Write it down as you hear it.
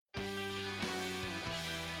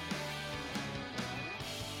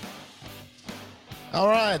All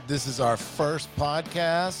right, this is our first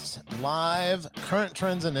podcast, live current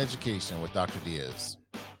trends in education with Dr. Diaz.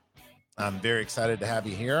 I'm very excited to have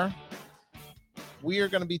you here. We are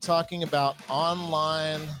going to be talking about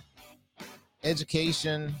online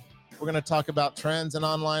education. We're going to talk about trends in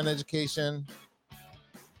online education.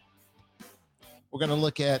 We're going to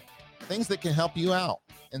look at things that can help you out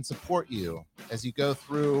and support you as you go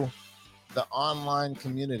through the online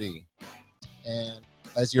community and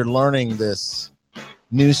as you're learning this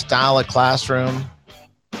new style of classroom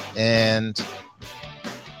and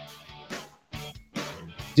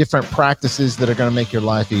different practices that are going to make your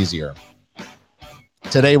life easier.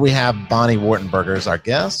 Today we have Bonnie Wartenberger as our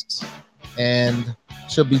guest, and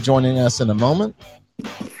she'll be joining us in a moment.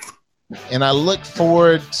 And I look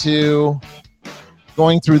forward to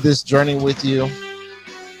going through this journey with you.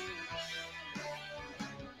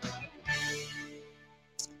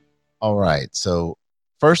 All right, so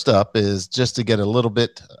first up is just to get a little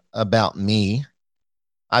bit about me.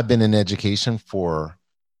 I've been in education for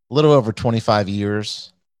a little over 25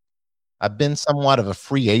 years. I've been somewhat of a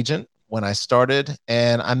free agent when I started,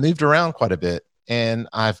 and I moved around quite a bit. And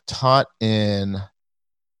I've taught in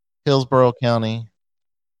Hillsborough County,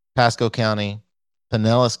 Pasco County,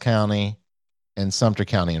 Pinellas County, and Sumter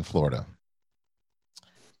County in Florida.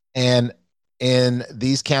 And in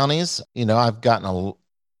these counties,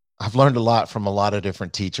 I've learned a lot from a lot of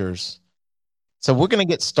different teachers. So we're going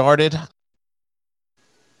to get started.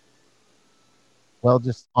 Well,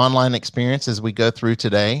 just online experience as we go through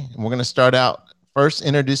today. And we're going to start out first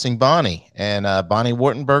introducing Bonnie. And Bonnie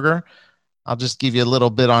Wartenberger, I'll just give you a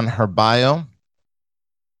little bit on her bio.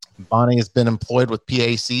 Bonnie has been employed with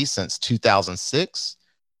PAC since 2006.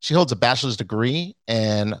 She holds a bachelor's degree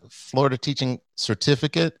and Florida teaching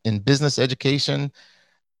certificate in business education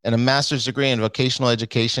and a master's degree in vocational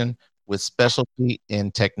education with specialty in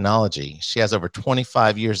technology. She has over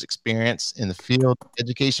 25 years experience in the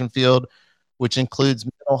education field, which includes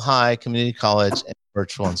middle, high, community college, and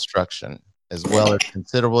virtual instruction, as well as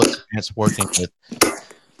considerable experience working with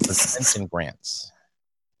extension grants.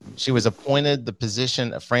 She was appointed the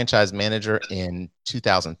position of franchise manager in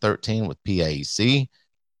 2013 with PAEC.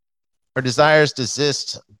 Her desires to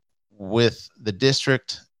assist with the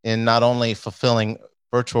district in not only fulfilling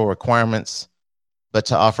virtual requirements, but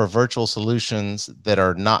to offer virtual solutions that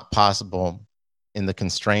are not possible in the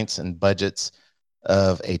constraints and budgets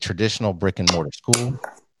of a traditional brick and mortar school.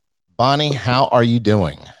 Bonnie, how are you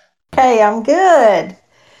doing? Hey, I'm good.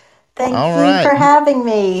 Thank All you right. for having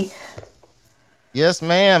me. Yes,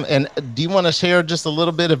 ma'am. And do you want to share just a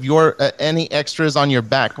little bit of your any extras on your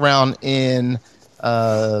background in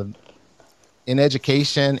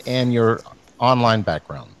education and your online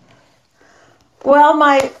background? Well,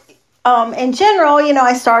 in general,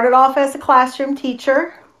 I started off as a classroom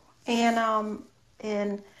teacher, and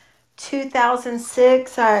in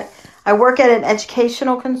 2006, I work at an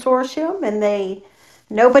educational consortium, and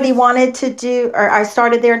nobody wanted to do, or I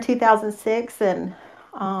started there in 2006, and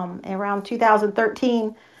around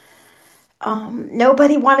 2013.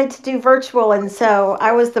 Nobody wanted to do virtual, and so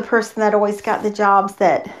I was the person that always got the jobs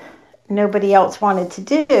that nobody else wanted to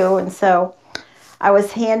do. And so I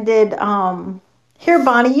was handed, here,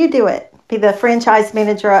 Bonnie, you do it. Be the franchise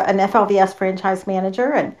manager, an FLVS franchise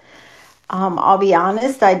manager. And I'll be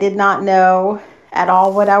honest, I did not know at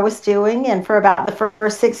all what I was doing. And for about the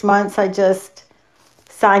first 6 months, I just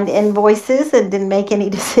signed invoices and didn't make any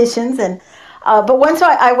decisions. And but once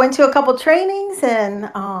I went to a couple trainings,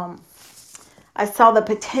 and I saw the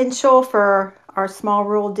potential for our small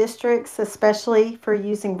rural districts, especially for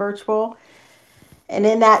using virtual. And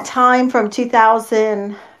in that time, from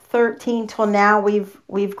 2013 till now,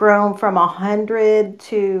 we've grown from 100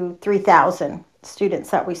 to 3,000 students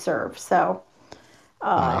that we serve. So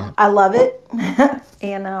I love it,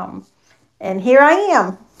 and here I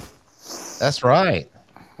am. That's right.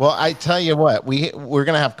 Well, I tell you what, we're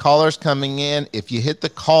going to have callers coming in. If you hit the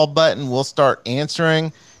call button, we'll start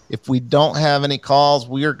answering. If we don't have any calls,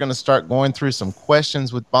 we are going to start going through some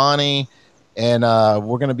questions with Bonnie, and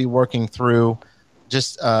we're going to be working through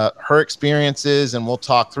just her experiences, and we'll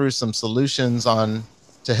talk through some solutions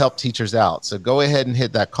to help teachers out. So go ahead and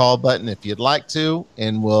hit that call button if you'd like to,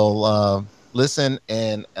 and we'll listen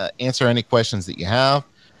and answer any questions that you have.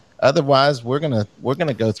 Otherwise, we're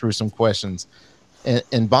gonna go through some questions.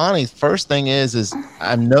 And Bonnie, first thing is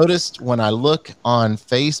I've noticed when I look on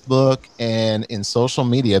Facebook and in social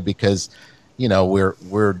media, because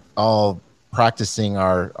we're all practicing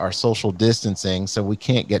our social distancing, so we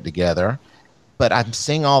can't get together. But I'm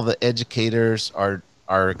seeing all the educators are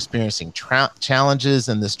experiencing challenges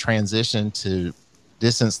in this transition to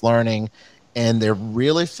distance learning, and they're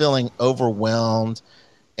really feeling overwhelmed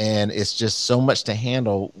and it's just so much to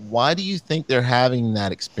handle. Why do you think they're having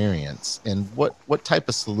that experience, and what type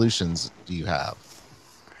of solutions do you have?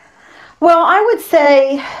 Well, I would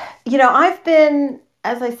say, I've been,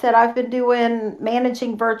 as I said, I've been doing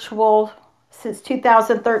managing virtual since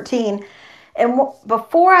 2013. And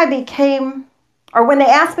before I became, or when they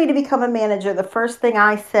asked me to become a manager, the first thing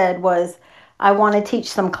I said was, I want to teach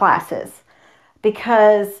some classes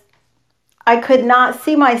because I could not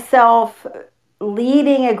see myself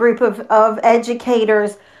leading a group of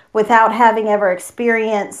educators without having ever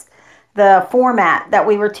experienced the format that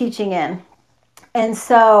we were teaching in. And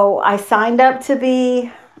so I signed up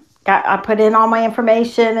I put in all my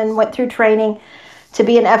information and went through training to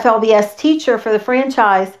be an FLVS teacher for the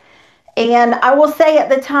franchise. And I will say at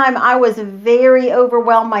the time, I was very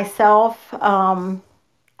overwhelmed myself. I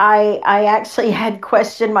actually had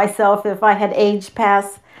questioned myself if I had aged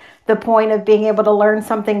past the point of being able to learn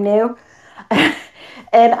something new.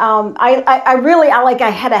 And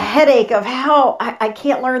I had a headache of how I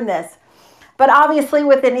can't learn this. But obviously,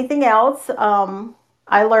 with anything else,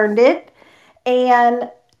 I learned it.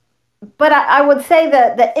 And but I would say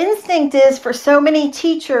that the instinct is for so many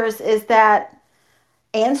teachers is that,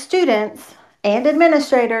 and students and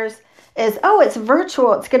administrators, is, oh, it's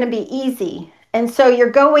virtual, it's going to be easy. And so you're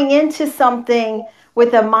going into something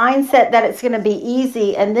with a mindset that it's going to be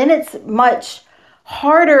easy, and then it's much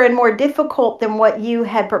harder and more difficult than what you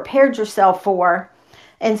had prepared yourself for.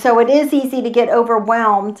 And so it is easy to get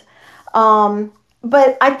overwhelmed.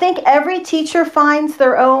 But I think every teacher finds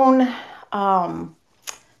their own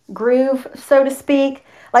groove, so to speak.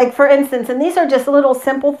 Like, for instance, and these are just little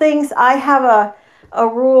simple things, I have a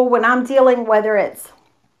rule when I'm dealing, whether it's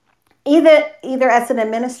either as an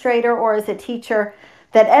administrator or as a teacher,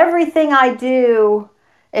 that everything I do,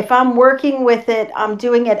 if I'm working with it, I'm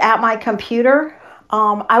doing it at my computer.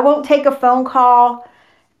 I won't take a phone call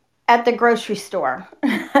at the grocery store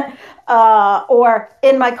or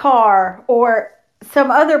in my car or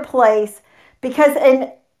some other place, because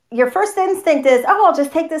your first instinct is, oh, I'll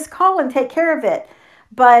just take this call and take care of it.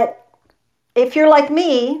 But if you're like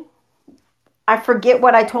me, I forget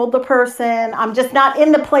what I told the person. I'm just not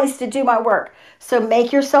in the place to do my work. So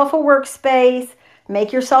make yourself a workspace,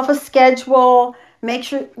 make yourself a schedule,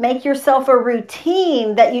 make yourself a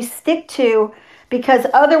routine that you stick to, because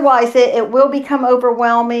otherwise it will become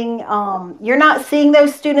overwhelming. You're not seeing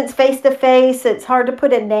those students face to face. It's hard to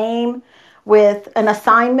put a name with an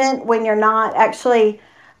assignment when you're not actually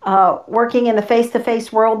working in the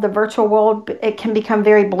face-to-face world. The virtual world, it can become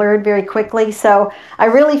very blurred very quickly. So I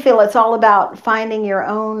really feel it's all about finding your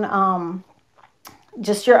own,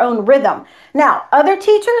 just your own rhythm. Now, other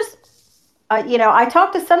teachers, I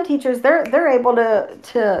talk to some teachers. They're able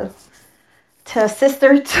to assist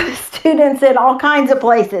their students in all kinds of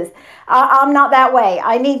places. I'm not that way.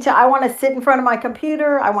 I want to sit in front of my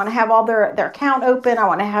computer. I want to have all their account open. I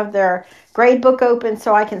want to have their grade book open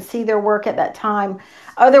so I can see their work at that time.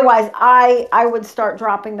 Otherwise, I would start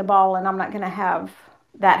dropping the ball, and I'm not going to have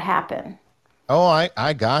that happen. Oh,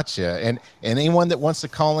 I gotcha. And anyone that wants to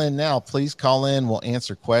call in now, please call in. We'll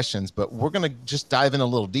answer questions. But we're going to just dive in a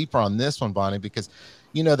little deeper on this one, Bonnie, because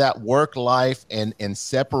that work life and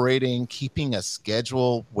separating, keeping a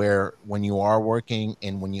schedule where when you are working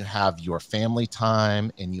and when you have your family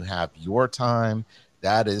time and you have your time,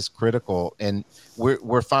 that is critical. And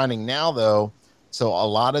we're finding now, though, so a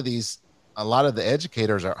lot of the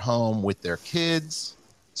educators are at home with their kids.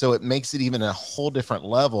 So it makes it even a whole different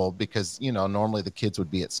level because, normally the kids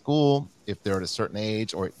would be at school if they're at a certain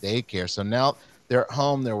age or at daycare. So now they're at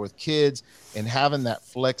home, they're with kids, and having that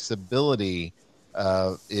flexibility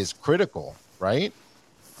is critical, right?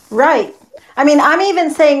 Right. I mean, I'm even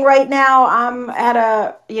saying right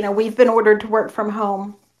now, we've been ordered to work from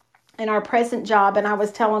home in our present job. And I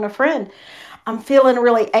was telling a friend, I'm feeling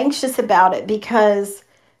really anxious about it because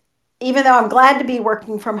even though I'm glad to be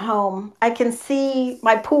working from home, I can see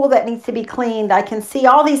my pool that needs to be cleaned. I can see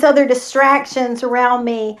all these other distractions around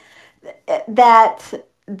me that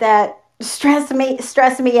stress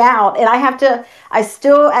me out. And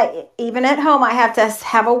even at home, I have to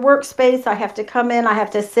have a workspace. I have to come in, I have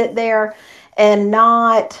to sit there and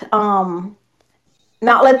not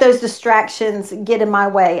let those distractions get in my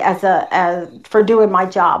way as for doing my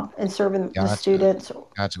job and serving the students.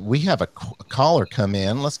 Gotcha. We have a caller come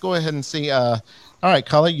in. Let's go ahead and see. All right,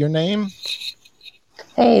 caller, your name?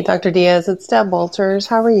 Hey, Dr. Diaz, it's Deb Walters.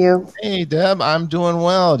 How are you? Hey, Deb, I'm doing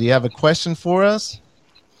well. Do you have a question for us?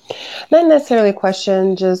 Not necessarily a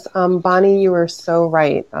question, just Bonnie, you were so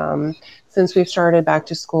right. since we've started back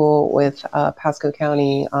to school with Pasco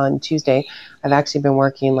County on Tuesday, I've actually been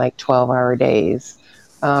working like 12-hour days.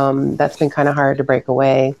 That's been kind of hard to break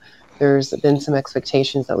away. There's been some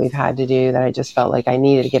expectations that we've had to do that I just felt like I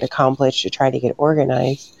needed to get accomplished to try to get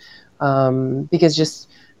organized. Because just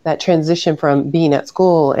that transition from being at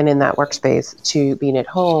school and in that workspace to being at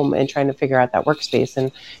home and trying to figure out that workspace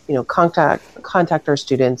and, contact our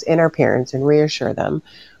students and our parents and reassure them.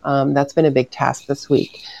 That's been a big task this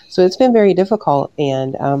week. So it's been very difficult.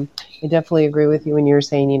 And I definitely agree with you when you're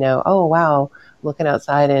saying, oh, wow, looking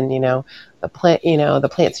outside and, the plants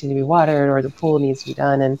need to be watered or the pool needs to be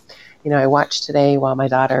done. And, I watched today while my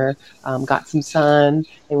daughter got some sun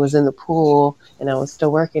and was in the pool and I was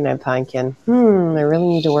still working. I'm thinking, I really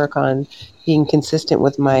need to work on being consistent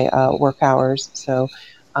with my work hours. So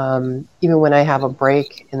even when I have a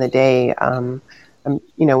break in the day,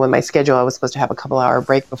 when my schedule, I was supposed to have a couple-hour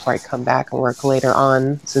break before I come back and work later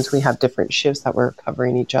on, since we have different shifts that we're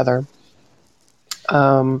covering each other.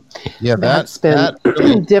 That's been that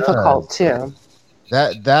really difficult too.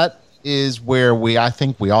 That is where I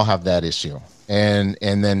think we all have that issue, and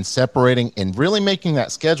then separating and really making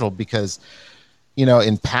that schedule, because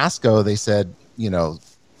in Pasco they said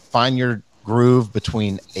find your groove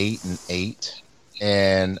between 8 and 8.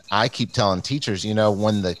 And I keep telling teachers,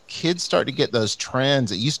 when the kids start to get those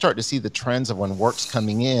trends, you start to see the trends of when work's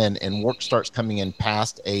coming in and work starts coming in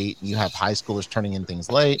past 8, and you have high schoolers turning in things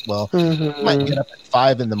late. Well, you might get up at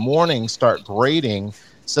 5 in the morning, start grading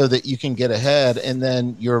so that you can get ahead. And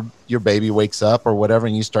then your baby wakes up or whatever,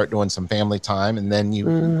 and you start doing some family time. And then you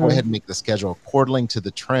go ahead and make the schedule according to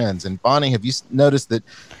the trends. And Bonnie, have you noticed that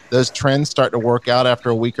those trends start to work out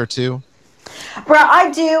after a week or two? Well,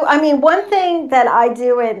 I do. I mean, one thing that I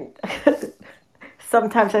do, and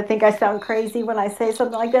sometimes I think I sound crazy when I say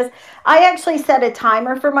something like this, I actually set a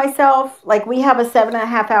timer for myself. Like, we have a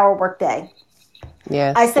 7.5-hour workday.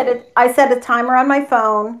 Yes. I set a timer on my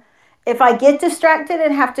phone. If I get distracted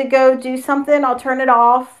and have to go do something, I'll turn it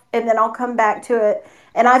off and then I'll come back to it.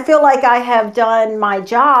 And I feel like I have done my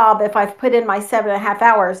job if I've put in my 7.5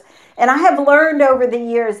 hours. And I have learned over the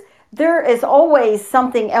years, there is always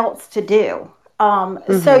something else to do.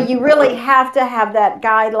 So you really have to have that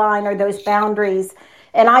guideline or those boundaries.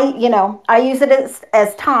 And I use it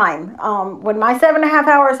as time. When my 7.5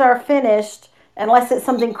 hours are finished, unless it's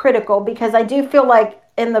something critical, because I do feel like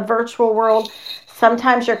in the virtual world,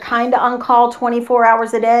 sometimes you're kind of on call 24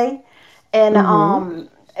 hours a day. And,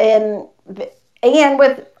 and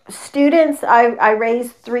with students, I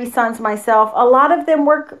raised 3 sons myself. A lot of them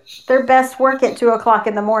work their best work at 2:00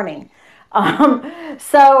 in the morning.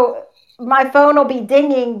 So my phone will be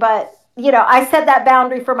dinging, but I set that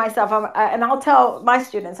boundary for myself. And I'll tell my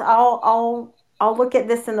students, I'll look at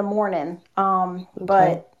this in the morning.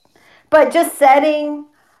 But just setting,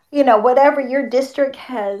 whatever your district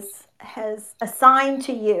has assigned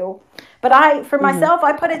to you. But for myself,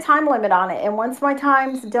 I put a time limit on it. And once my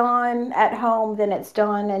time's done at home, then it's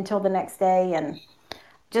done until the next day. And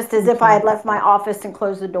just as if I had left my office and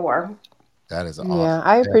closed the door. That is awesome. Yeah,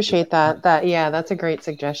 I appreciate that. That's a great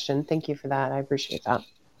suggestion. Thank you for that. I appreciate that.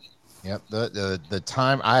 Yep. The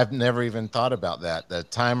time, I've never even thought about that. The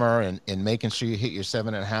timer and making sure you hit your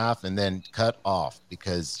 7.5 and then cut off,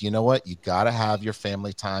 because you know what? You got to have your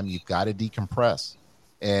family time. You've got to decompress.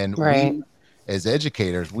 And we, as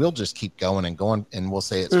educators, we'll just keep going and going, and we'll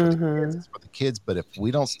say it's for the kids, it's for the kids. But if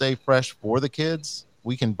we don't stay fresh for the kids,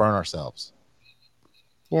 we can burn ourselves.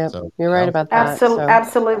 Yeah, so, you're right about that.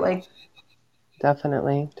 Absolutely.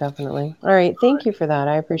 Definitely. All right. Thank you for that.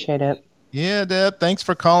 I appreciate it. Yeah, Deb. Thanks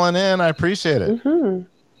for calling in. I appreciate it.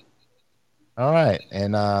 All right.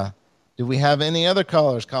 And do we have any other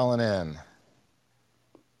callers calling in?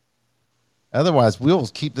 Otherwise, we'll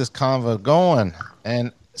keep this convo going.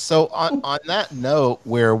 And so on that note,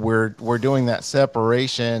 where we're doing that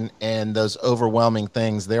separation and those overwhelming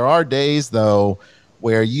things, there are days, though,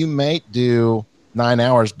 where you may do 9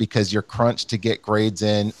 hours because you're crunched to get grades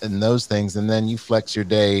in and those things, and then you flex your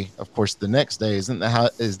day, of course, the next day. Is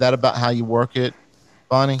that about how you work it,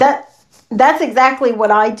 Bonnie? That's exactly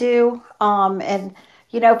what I do. And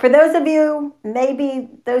for those of you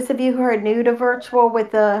who are new to virtual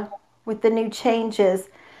with the new changes,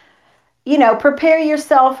 prepare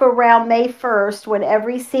yourself around May 1st, when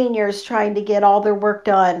every senior is trying to get all their work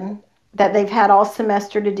done that they've had all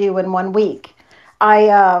semester to do in 1 week.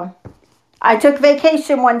 I took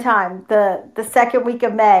vacation one time, the second week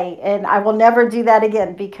of May, and I will never do that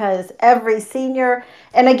again, because every senior,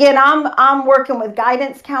 and again, I'm working with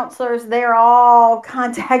guidance counselors. They're all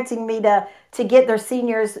contacting me to get their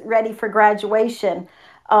seniors ready for graduation.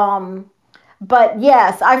 But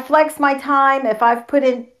yes, I flex my time. If I've put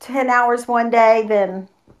in 10 hours one day, then,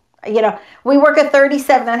 we work a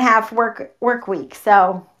 37 and a half work week.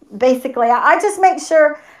 So basically, I just make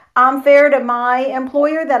sure I'm fair to my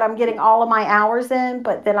employer that I'm getting all of my hours in,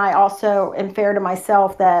 but then I also am fair to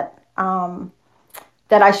myself that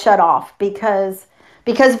I shut off because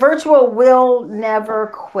virtual will never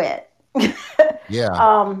quit.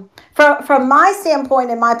 Yeah. From my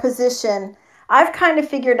standpoint in my position, I've kind of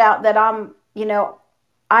figured out that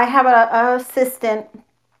I have a assistant,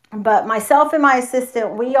 but myself and my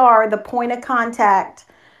assistant, we are the point of contact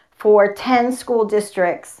for 10 school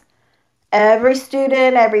districts. Every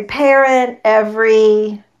student, every parent,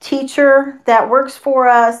 every teacher that works for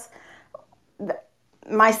us,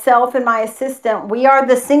 myself and my assistant, we are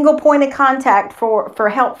the single point of contact for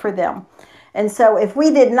help for them. And so if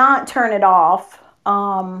we did not turn it off,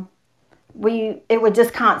 it would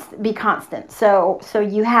just be constant. So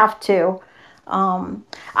you have to.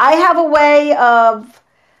 I have a way of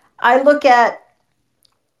I look at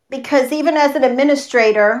because even as an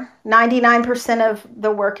administrator, 99% of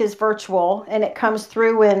the work is virtual and it comes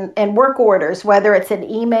through in work orders, whether it's an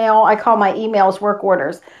email. I call my emails work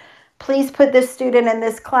orders. Please put this student in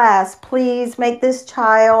this class. Please make this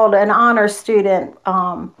child an honor student.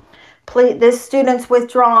 Please, this student's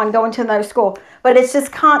withdrawn, going to another school. But it's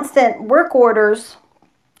just constant work orders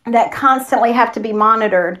that constantly have to be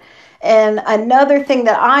monitored. And another thing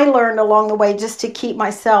that I learned along the way just to keep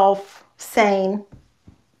myself sane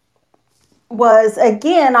was,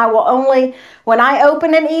 again, I will only, when I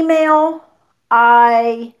open an email,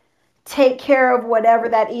 I take care of whatever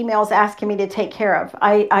that email is asking me to take care of.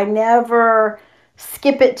 I never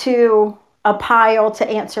skip it to a pile to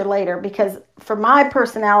answer later, because for my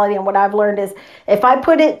personality and what I've learned is if I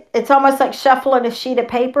put it, it's almost like shuffling a sheet of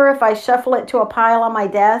paper. If I shuffle it to a pile on my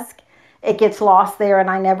desk, it gets lost there and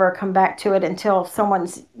I never come back to it until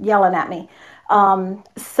someone's yelling at me.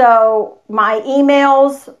 So my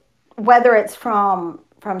emails, whether it's from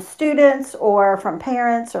students or from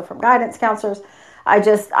parents or from guidance counselors, I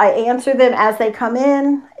answer them as they come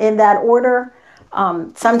in that order.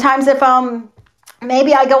 Sometimes if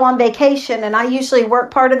maybe I go on vacation, and I usually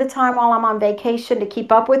work part of the time while I'm on vacation to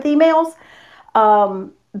keep up with emails.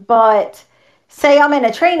 But say I'm in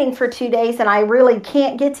a training for 2 days and I really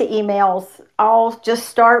can't get to emails, I'll just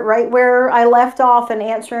start right where I left off and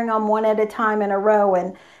answering them one at a time in a row.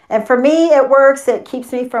 And for me, it works. It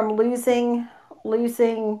keeps me from losing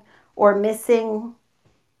or missing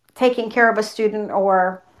taking care of a student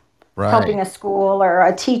or Right. helping a school or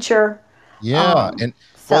a teacher. Yeah. And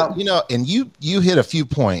well, So and you hit a few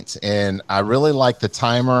points, and I really like the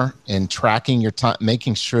timer and tracking your time,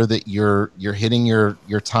 making sure that you're hitting your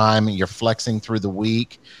time and you're flexing through the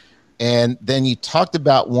week. And then you talked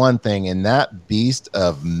about one thing, and that beast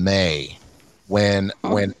of May, when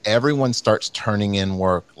everyone starts turning in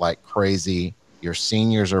work like crazy. Your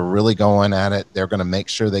seniors are really going at it. They're going to make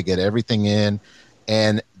sure they get everything in,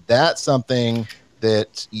 and that's something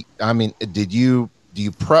that, I mean, do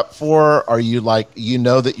you prep for? Are you like,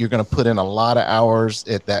 that you're going to put in a lot of hours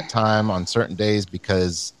at that time on certain days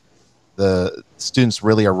because the students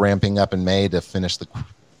really are ramping up in May to finish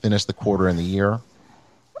the quarter in the year?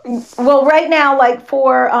 well, right now, like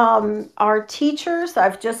for our teachers,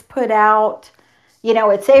 I've just put out,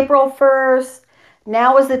 it's April 1st.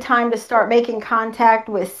 Now is the time to start making contact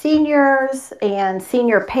with seniors and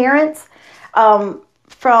senior parents. For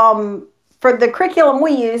the curriculum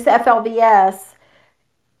we use, FLVS,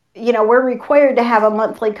 we're required to have a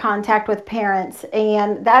monthly contact with parents,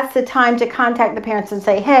 and that's the time to contact the parents and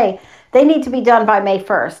say, hey, they need to be done by May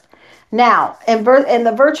 1st. Now, in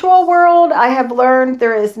the virtual world, I have learned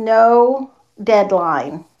there is no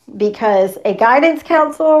deadline because a guidance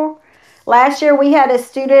counselor, last year we had a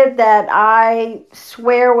student that I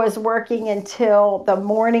swear was working until the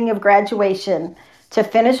morning of graduation to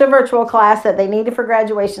finish a virtual class that they needed for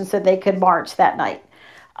graduation so they could march that night.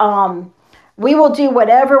 We will do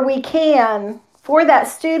whatever we can for that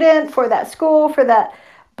student, for that school, for that,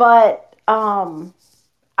 but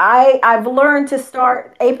I've learned to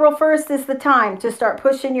start. April 1st is the time to start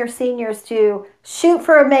pushing your seniors to shoot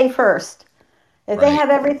for a May 1st. If they Right. have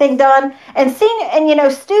everything done, and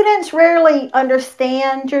students rarely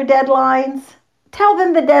understand your deadlines. Tell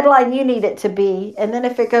them the deadline you need it to be, and then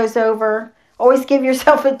if it goes over, always give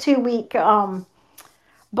yourself a 2 week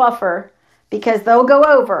buffer because they'll go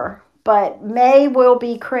over. But May will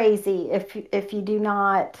be crazy if you do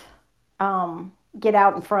not get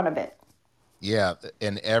out in front of it. Yeah,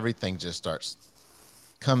 and everything just starts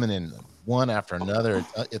coming in one after another.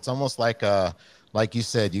 It's almost like you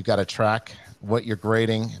said, you got to track what you're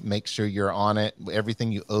grading, make sure you're on it.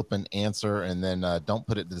 Everything you open, answer, and then don't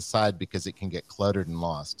put it to the side because it can get cluttered and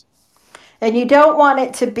lost. And you don't want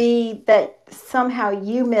it to be that somehow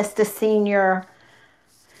you missed a senior.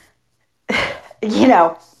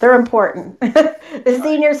 They're important. The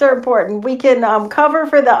seniors are important. We can cover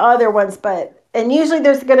for the other ones, and usually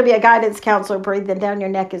there's going to be a guidance counselor breathing down your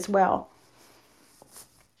neck as well.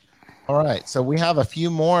 All right, so we have a few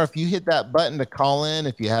more. If you hit that button to call in,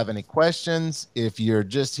 if you have any questions, if you're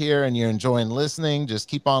just here and you're enjoying listening, just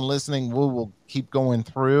keep on listening. We will keep going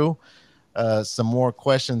through some more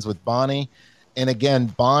questions with Bonnie. And again,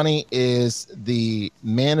 Bonnie is the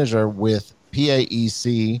manager with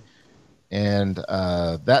PAEC, and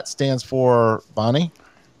that stands for, Bonnie?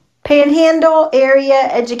 Panhandle Area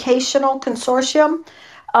Educational Consortium.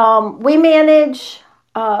 We manage...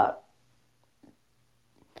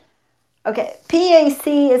 PAC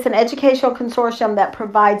is an educational consortium that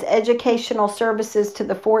provides educational services to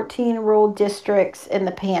the 14 rural districts in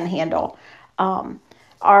the Panhandle.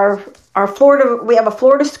 Our Florida, we have a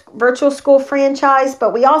Florida virtual school franchise,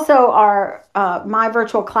 but we also are My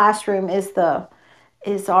Virtual Classroom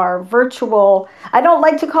is our virtual. I don't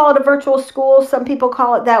like to call it a virtual school. Some people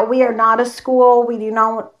call it that. We are not a school. We do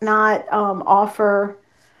not offer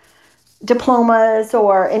diplomas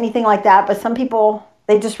or anything like that. But some people,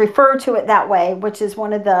 they just refer to it that way, which is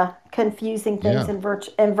one of the confusing things in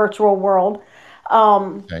virtual world.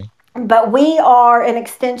 Okay. But we are an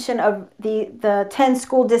extension of the 10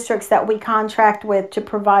 school districts that we contract with to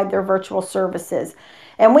provide their virtual services.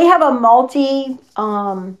 And we have a multi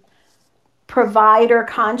provider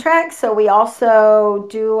contract. So we also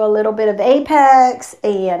do a little bit of Apex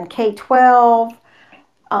and K-12.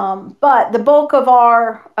 But the bulk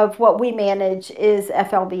of what we manage is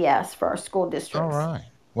FLVS for our school districts. All right.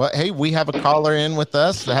 Well, hey, we have a caller in with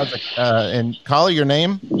us. And caller, your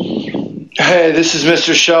name? Hey, this is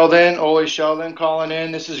Mr. Sheldon, Ole Sheldon calling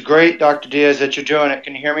in. This is great, Dr. Diaz, that you're doing it.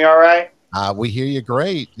 Can you hear me all right? We hear you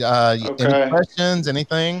great. Okay. Any questions,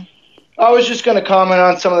 anything? I was just going to comment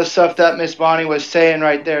on some of the stuff that Miss Bonnie was saying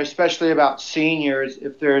right there, especially about seniors,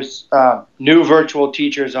 if there's new virtual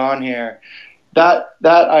teachers on here. That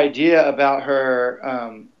idea about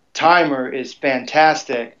her timer is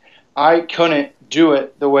fantastic. I couldn't do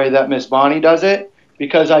it the way that Miss Bonnie does it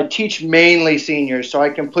because I teach mainly seniors. So I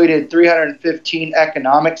completed 315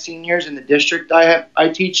 economic seniors in the district I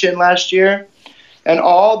teach in last year. And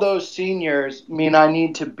all those seniors mean I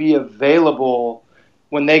need to be available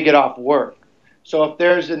when they get off work. So if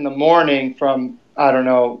there's in the morning from, I don't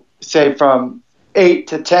know, say from 8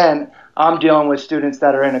 to 10, I'm dealing with students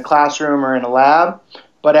that are in a classroom or in a lab.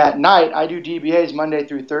 But at night, I do DBAs Monday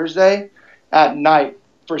through Thursday at night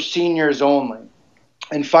for seniors only.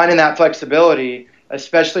 And finding that flexibility,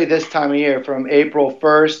 especially this time of year from April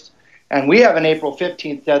 1st, and we have an April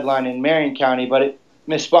 15th deadline in Marion County, but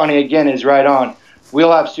Miss Bonnie, again, is right on.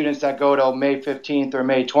 We'll have students that go till May 15th or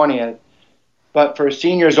May 20th. But for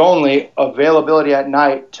seniors only, availability at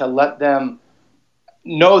night to let them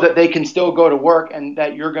know that they can still go to work and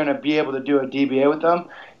that you're going to be able to do a DBA with them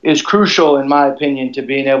is crucial, in my opinion, to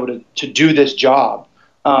being able to do this job.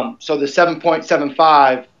 So the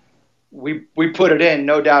 7.75, we put it in,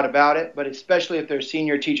 no doubt about it, but especially if there's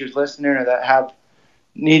senior teachers listening or that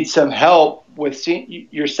need some help with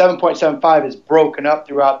your 7.75 is broken up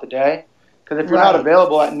throughout the day. Because if you're not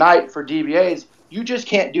available at night for DBAs, you just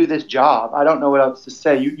can't do this job. I don't know what else to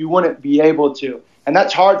say. You wouldn't be able to. And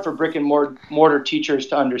that's hard for brick and mortar teachers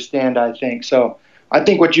to understand, I think. So I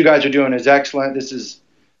think what you guys are doing is excellent. This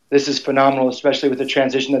is phenomenal, especially with the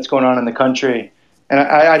transition that's going on in the country. And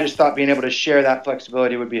I just thought being able to share that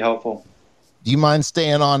flexibility would be helpful. Do you mind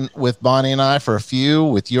staying on with Bonnie and I for a few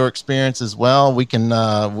with your experience as well? We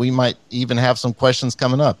we might even have some questions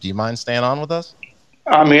coming up. Do you mind staying on with us?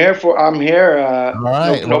 I'm here. All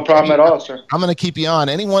right. No problem at all, sir. I'm going to keep you on.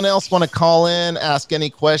 Anyone else want to call in, ask any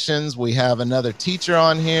questions? We have another teacher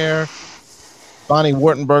on here, Bonnie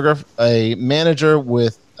Wartenberger, a manager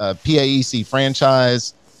with PAEC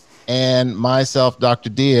franchise, and myself, Dr.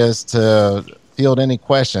 Diaz, to field any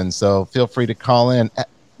questions. So feel free to call in.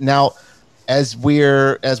 Now, as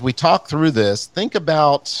we talk through this, think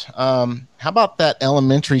about how about that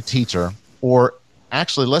elementary teacher, or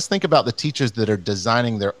actually, let's think about the teachers that are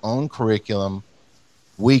designing their own curriculum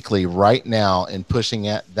weekly right now and pushing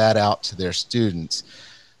that out to their students.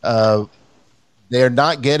 They're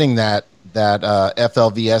not getting that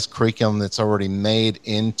FLVS curriculum that's already made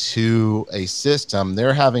into a system.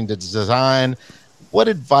 They're having to design. What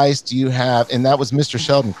advice do you have? And that was Mr.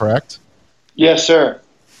 Sheldon, correct? Yes, sir.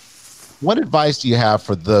 What advice do you have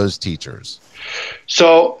for those teachers?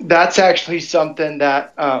 So that's actually something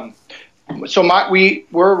that,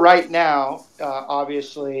 we're right now,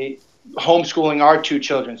 obviously homeschooling our two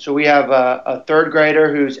children. So we have a third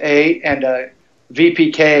grader who's 8 and a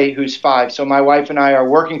VPK who's 5. So my wife and I are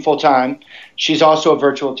working full time. She's also a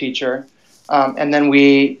virtual teacher. And then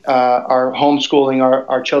we are homeschooling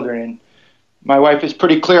our children. And my wife is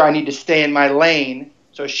pretty clear I need to stay in my lane.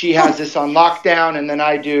 So she has this on lockdown, and then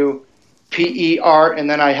I do PE art, and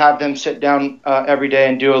then I have them sit down every day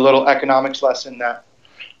and do a little economics lesson.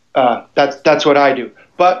 That's what I do.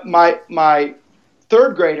 But my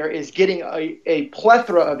third grader is getting a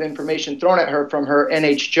plethora of information thrown at her from her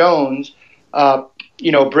NH Jones,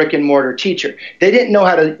 brick and mortar teacher. They didn't know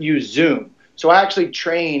how to use Zoom, so I actually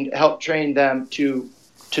helped train them to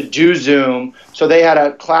do Zoom. So they had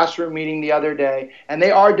a classroom meeting the other day, and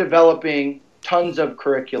they are developing tons of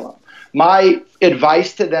curriculum. My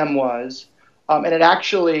advice to them was, and it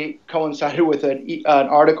actually coincided with an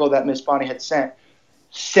article that Miss Bonnie had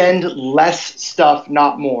send less stuff,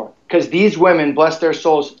 not more. Because these women, bless their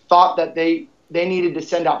souls, thought that they needed to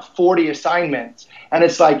send out 40 assignments. And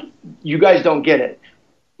it's like, you guys don't get it.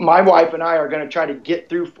 My wife and I are going to try to get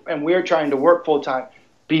through, and we're trying to work full time.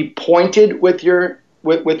 Be pointed with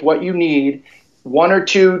what you need, 1 or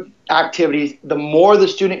 2 activities. The more the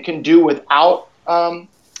student can do without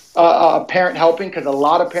a parent helping, because a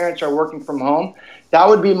lot of parents are working from home, that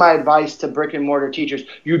would be my advice to brick and mortar teachers.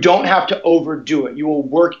 You don't have to overdo it. You will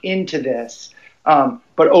work into this.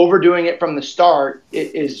 But overdoing it from the start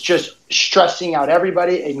is just stressing out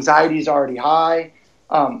everybody. Anxiety is already high.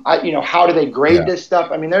 How do they grade this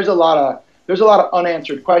stuff? I mean, there's a lot of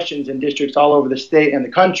unanswered questions in districts all over the state and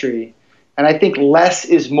the country. And I think less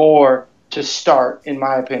is more to start, in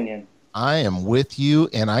my opinion. I am with you.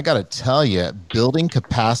 And I got to tell you, building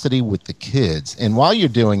capacity with the kids. And while you're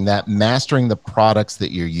doing that, mastering the products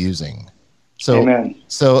that you're using. So, Amen.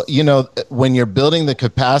 So, when you're building the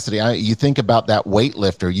capacity, you think about that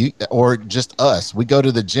weightlifter, or just us. We go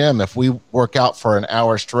to the gym. If we work out for an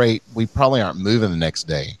hour straight, we probably aren't moving the next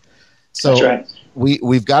day. So that's right.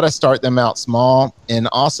 We've got to start them out small, and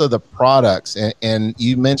also the products. And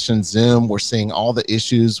you mentioned Zoom. We're seeing all the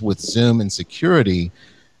issues with Zoom and security.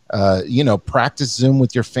 Practice Zoom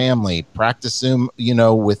with your family. Practice Zoom,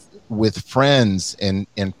 with friends,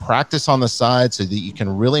 and practice on the side so that you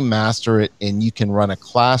can really master it, and you can run a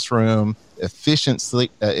classroom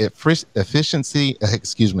efficiently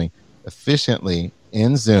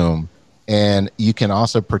in Zoom. And you can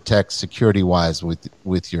also protect security wise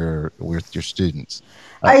with your students.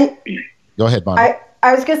 Go ahead, Bonnie.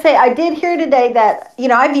 I was going to say, I did hear today that,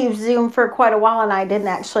 I've used Zoom for quite a while, and I didn't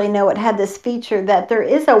actually know it had this feature that there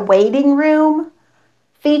is a waiting room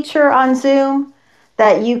feature on Zoom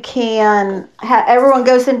that you can have. Everyone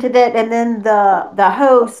goes into that, and then the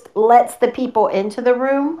host lets the people into the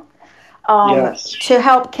room to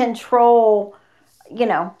help control,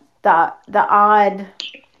 the odd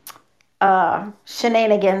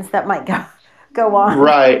shenanigans that might go on.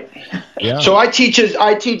 Right. Yeah. So I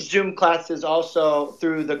teach Zoom classes also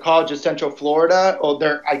through the College of Central Florida.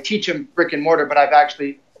 I teach them brick and mortar, but I've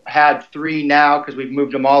actually had 3 now because we've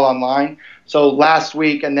moved them all online. So last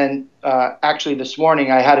week, and then actually this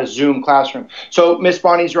morning, I had a Zoom classroom. So Miss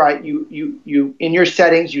Bonnie's right. You in your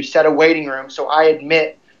settings, you set a waiting room. So I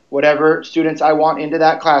admit whatever students I want into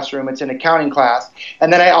that classroom. It's an accounting class.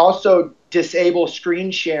 And then I also disable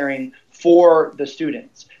screen sharing for the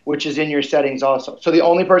students, which is in your settings also. So the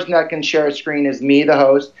only person that can share a screen is me, the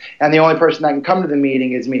host, and the only person that can come to the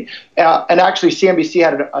meeting is me. And actually, CNBC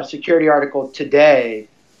had a security article today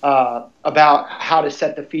about how to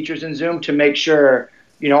set the features in Zoom to make sure,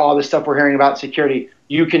 all the stuff we're hearing about security,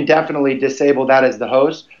 you can definitely disable that as the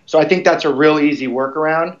host. So I think that's a real easy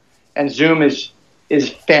workaround. And Zoom is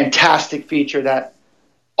fantastic feature that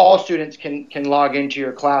all students can log into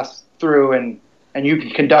your class through, and you can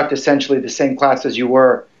conduct essentially the same class as you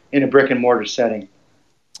were in a brick and mortar setting.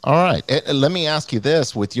 All right. Let me ask you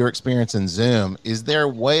this. With your experience in Zoom, is there a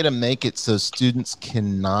way to make it so students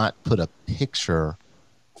cannot put a picture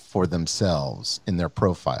for themselves in their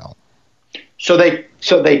profile? So they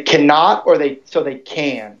cannot, or so they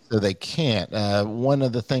can? So they can't. One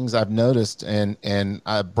of the things I've noticed and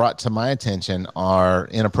I brought to my attention are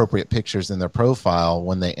inappropriate pictures in their profile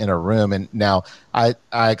when they enter a room. And now I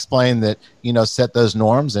explained that, set those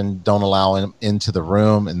norms and don't allow them into the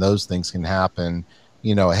room, and those things can happen,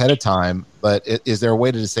 ahead of time. But is there a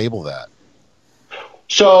way to disable that?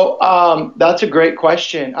 So that's a great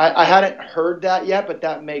question. I hadn't heard that yet, but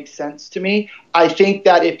that makes sense to me. I think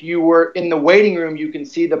that if you were in the waiting room, you can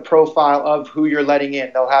see the profile of who you're letting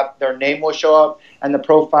in. They'll have their name will show up, and the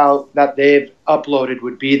profile that they've uploaded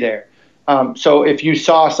would be there. So if you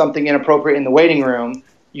saw something inappropriate in the waiting room,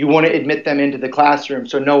 you want to admit them into the classroom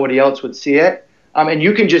so nobody else would see it. And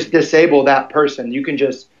you can just disable that person. You can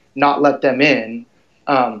just not let them in.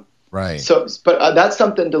 Right. So, but that's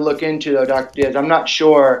something to look into, though, Dr. Diaz. I'm not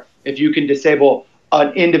sure if you can disable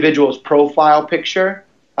an individual's profile picture,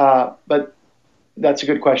 but that's a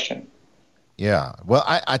good question. Yeah. Well,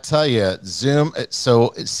 I tell you, Zoom,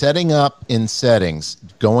 so setting up in settings,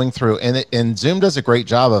 going through, and Zoom does a great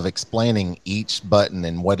job of explaining each button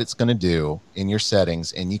and what it's going to do in your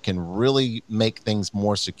settings, and you can really make things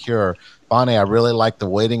more secure. Bonnie, I really like the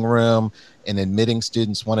waiting room and admitting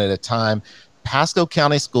students one at a time. Pasco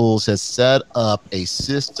County Schools has set up a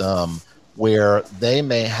system where they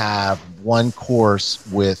may have one course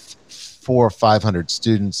with 400 or 500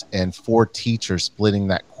 students and 4 teachers splitting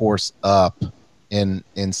that course up in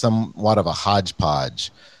somewhat of a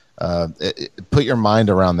hodgepodge. Put your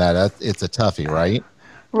mind around that. It's a toughie, right?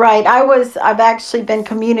 Right. I've actually been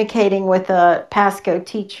communicating with a Pasco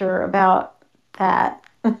teacher about that.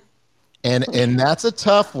 And that's a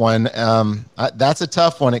tough one. That's a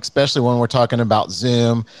tough one, especially when we're talking about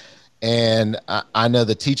Zoom. And I know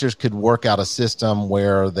the teachers could work out a system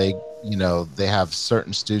where they have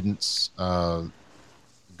certain students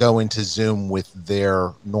go into Zoom with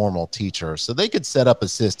their normal teacher. So they could set up a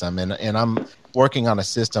system, and I'm working on a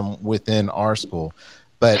system within our school.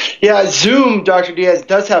 But yeah, Zoom, Dr. Diaz,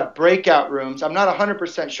 does have breakout rooms. I'm not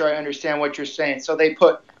 100% sure I understand what you're saying. So they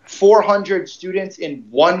put 400 students in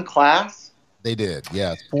one class? They did,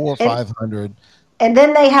 yeah, 400 or 500. And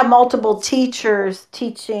then they have multiple teachers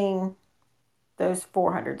teaching those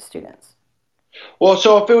 400 students. Well,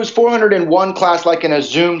 so if it was 400 in one class, like in a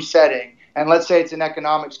Zoom setting, and let's say it's an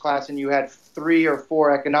economics class and you had 3 or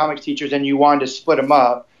 4 economics teachers and you wanted to split them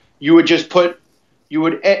up, you would just you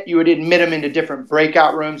would admit them into different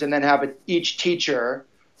breakout rooms and then have each teacher.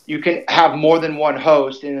 You can have more than one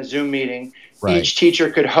host in a Zoom meeting. Right. Each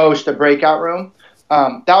teacher could host a breakout room.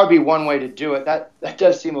 That would be one way to do it. That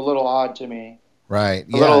does seem a little odd to me. Right.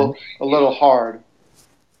 A little hard.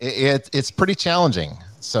 It's pretty challenging.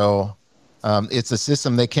 So it's a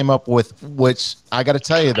system they came up with, which I got to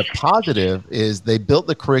tell you, the positive is they built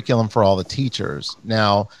the curriculum for all the teachers.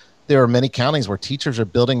 Now, there are many counties where teachers are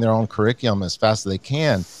building their own curriculum as fast as they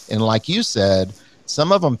can. And like you said,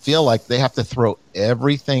 some of them feel like they have to throw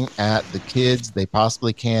everything at the kids they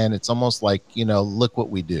possibly can. It's almost like, look what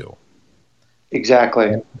we do.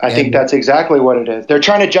 Exactly. I think that's exactly what it is. They're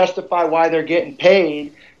trying to justify why they're getting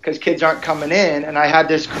paid because kids aren't coming in. And I had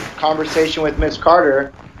this conversation with Miss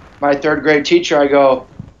Carter, my 3rd grade teacher. I go,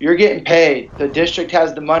 you're getting paid. The district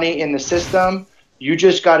has the money in the system. You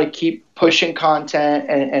just got to keep pushing content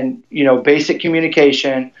and basic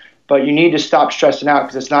communication. But you need to stop stressing out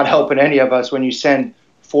because it's not helping any of us when you send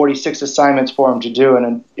 46 assignments for them to do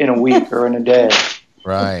in a week or in a day.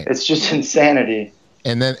 Right. It's just insanity.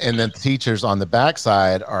 And then teachers on the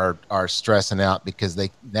backside are stressing out because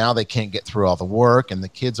they can't get through all the work, and the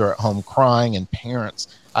kids are at home crying, and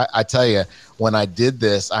parents. I tell you, when I did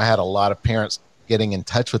this, I had a lot of parents getting in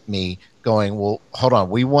touch with me going, well, hold on,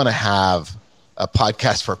 we want to have a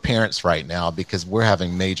podcast for parents right now because we're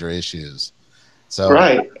having major issues. So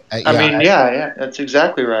right. Yeah, that's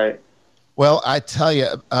exactly right. Well, I tell you,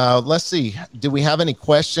 let's see. Do we have any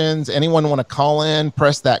questions? Anyone want to call in?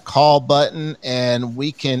 Press that call button, and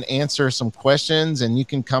we can answer some questions, and you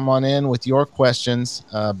can come on in with your questions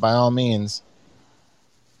by all means.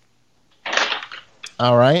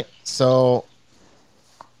 All right. So,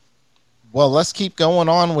 well, let's keep going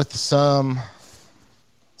on with some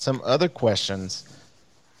other questions.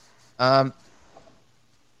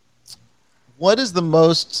 What is the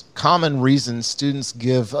most common reason students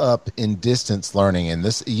give up in distance learning? And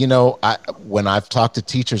this, when I've talked to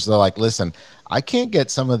teachers, they're like, listen, I can't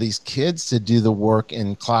get some of these kids to do the work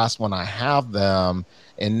in class when I have them.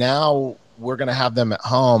 And now we're going to have them at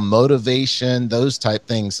home, motivation, those type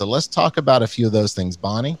things. So let's talk about a few of those things,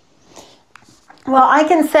 Bonnie. Well, I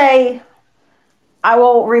can say I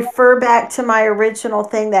will refer back to my original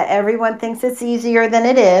thing that everyone thinks it's easier than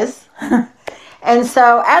it is. And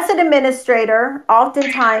so as an administrator,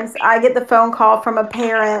 oftentimes I get the phone call from a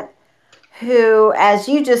parent who, as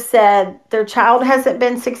you just said, their child hasn't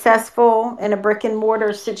been successful in a brick and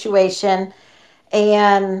mortar situation.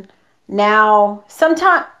 And now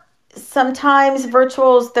sometimes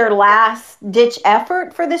virtual is their last ditch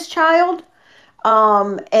effort for this child.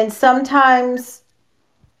 And sometimes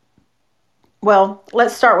Well,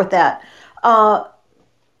 let's start with that. Uh,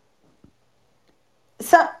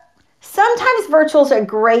 so, sometimes virtual is a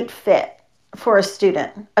great fit for a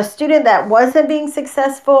student that wasn't being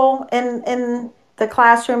successful in the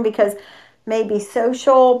classroom because maybe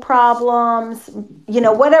social problems,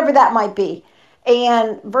 whatever that might be.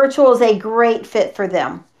 And virtual is a great fit for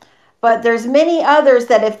them. But there's many others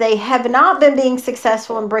that if they have not been being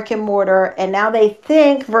successful in brick and mortar and now they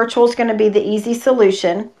think virtual is going to be the easy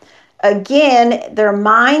solution, again, their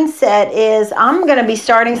mindset is I'm going to be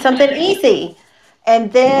starting something easy.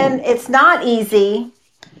 And then it's not easy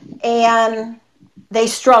and they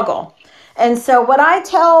struggle. And so, what I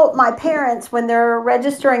tell my parents when they're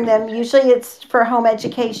registering them, usually it's for home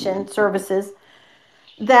education services,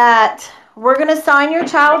 that we're going to sign your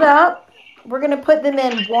child up. We're going to put them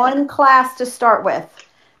in one class to start with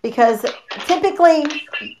because typically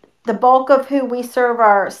the bulk of who we serve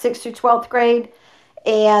are 6th through 12th grade,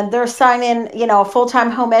 and they're signing, full-time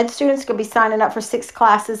home ed students could be signing up for 6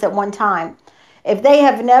 classes at one time. If they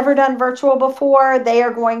have never done virtual before, they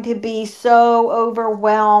are going to be so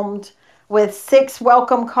overwhelmed with 6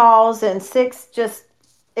 welcome calls and 6 just,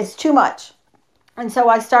 it's too much. And so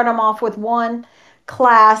I start them off with one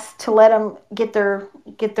class to let them get their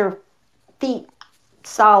feet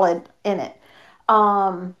solid in it.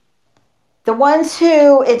 The ones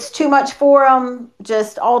who it's too much for them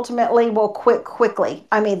just ultimately will quit quickly.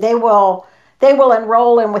 I mean, they will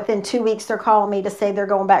enroll, and within 2 weeks they're calling me to say they're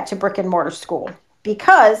going back to brick and mortar school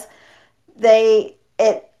because to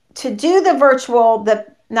do the virtual,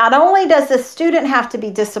 not only does the student have to be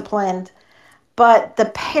disciplined, but the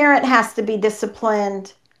parent has to be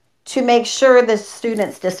disciplined to make sure the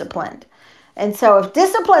student's disciplined. And so if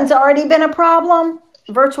discipline's already been a problem,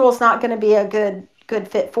 virtual is not going to be a good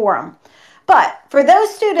fit for them. But for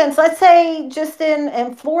those students, let's say just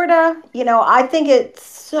in Florida, I think it's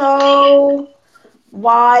so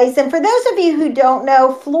wise. And for those of you who don't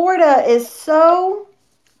know, Florida is so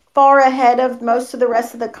far ahead of most of the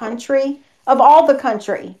rest of the country, of all the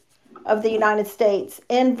country of the United States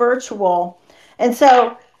in virtual. And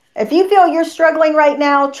so if you feel you're struggling right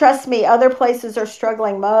now, trust me, other places are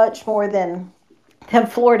struggling much more than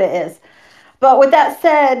Florida is. But with that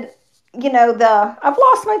said, I've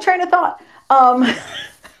lost my train of thought.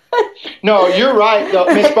 No, you're right, though,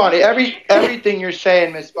 Miss Bonnie. Everything you're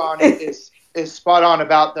saying, Miss Bonnie, is spot on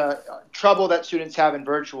about the trouble that students have in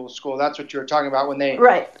virtual school. That's what you were talking about when they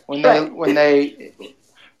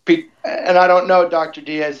and I don't know, Dr.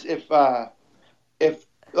 Diaz, if I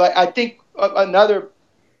think another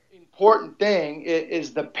important thing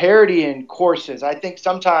is the parity in courses. I think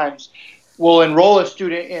sometimes we'll enroll a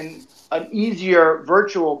student in an easier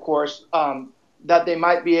virtual course that they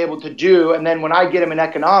might be able to do, and then when I get them in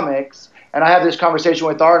economics, and I have this conversation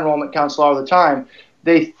with our enrollment counselor all the time,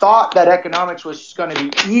 they thought that economics was going to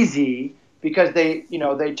be easy because they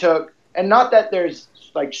took, and not that there's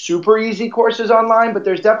like super easy courses online, but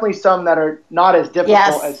there's definitely some that are not as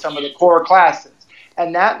difficult as some of the core classes.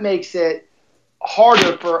 And that makes it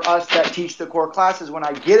harder for us that teach the core classes when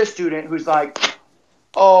I get a student who's like,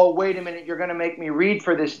 oh, wait a minute, you're going to make me read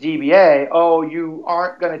for this DBA. Oh, you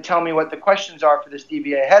aren't going to tell me what the questions are for this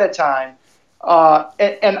DBA ahead of time.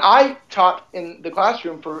 And I taught in the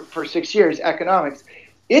classroom for 6 years economics.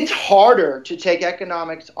 It's harder to take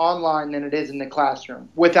economics online than it is in the classroom,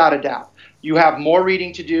 without a doubt. You have more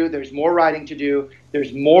reading to do. There's more writing to do.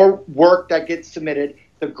 There's more work that gets submitted.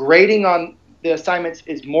 The grading on the assignments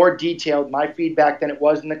is more detailed, my feedback, than it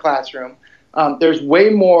was in the classroom. There's way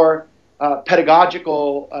more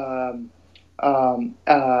pedagogical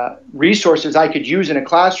resources I could use in a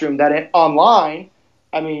classroom that online.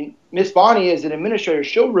 I mean, Miss Bonnie, as an administrator,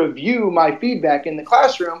 she'll review my feedback in the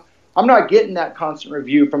classroom. I'm not getting that constant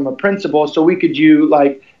review from a principal, so we could use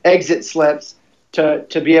like exit slips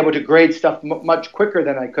to be able to grade stuff much quicker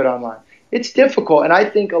than I could online. It's difficult, and I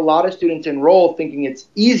think a lot of students enroll thinking it's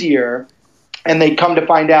easier, and they come to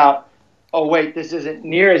find out, oh, wait, this isn't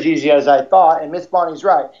near as easy as I thought. And Miss Bonnie's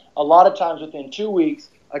right. A lot of times within 2 weeks,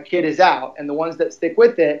 a kid is out. And the ones that stick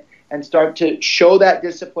with it and start to show that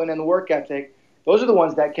discipline and the work ethic, those are the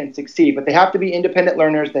ones that can succeed. But they have to be independent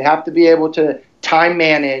learners. They have to be able to time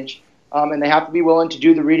manage. And they have to be willing to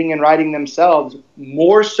do the reading and writing themselves,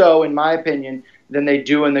 more so, in my opinion, than they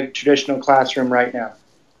do in the traditional classroom right now.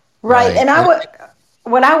 Right. And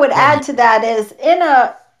what I would add to that is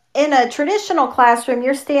in a traditional classroom,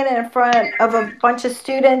 you're standing in front of a bunch of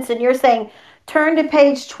students and you're saying, turn to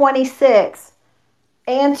page 26,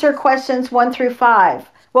 answer questions 1 through 5.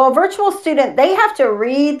 Well, a virtual student, they have to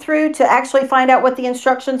read through to actually find out what the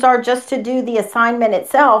instructions are just to do the assignment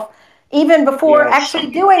itself, even before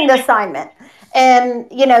actually doing the assignment. And,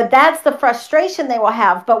 that's the frustration they will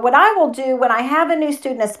have. But what I will do when I have a new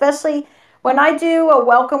student, especially when I do a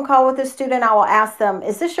welcome call with a student, I will ask them,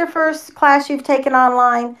 is this your first class you've taken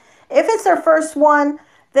online? If it's their first one,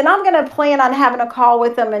 then I'm going to plan on having a call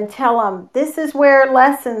with them and tell them this is where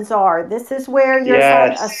lessons are. This is where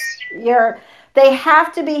they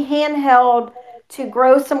have to be handheld to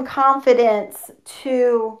grow some confidence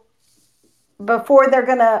to before they're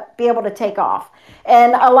going to be able to take off.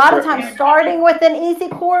 And a lot of times starting with an easy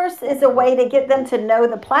course is a way to get them to know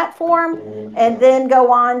the platform and then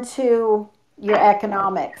go on to your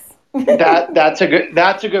economics. That's a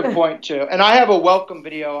good point too. And I have a welcome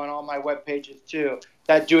video on all my web pages too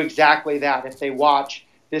that do exactly that. If they watch,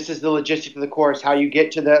 this is the logistics of the course, how you get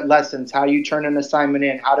to the lessons, how you turn an assignment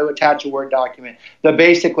in, how to attach a Word document, the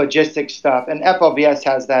basic logistics stuff. And FLVS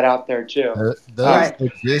has that out there too. Those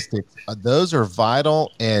logistics, those are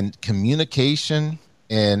vital, and communication.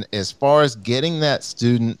 And as far as getting that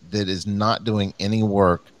student that is not doing any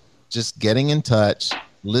work, just getting in touch,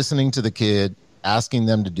 listening to the kid, asking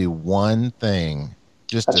them to do one thing,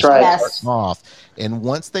 just to start off. And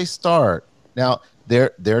once they start, now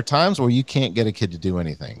there are times where you can't get a kid to do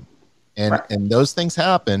anything, and those things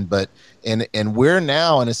happen. But and we're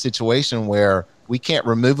now in a situation where we can't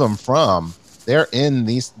remove them from. They're in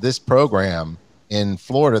this program in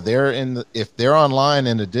Florida. If they're online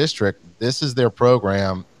in a district, this is their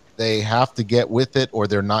program. They have to get with it, or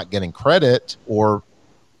they're not getting credit, or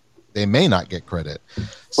they may not get credit.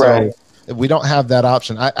 So we don't have that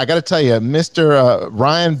option. I got to tell you, Mr.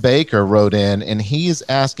 Ryan Baker wrote in, and he's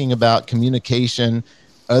asking about communication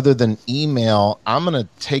other than email. I'm going to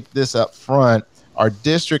take this up front. Our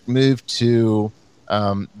district moved to,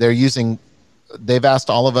 they've asked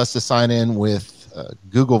all of us to sign in with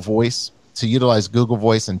Google Voice, to utilize Google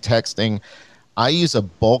Voice and texting. I use a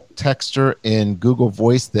bulk texter in Google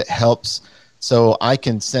Voice that helps, so I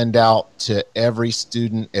can send out to every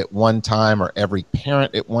student at one time, or every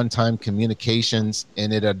parent at one time, communications,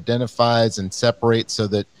 and it identifies and separates so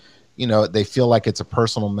that, they feel like it's a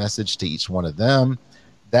personal message to each one of them.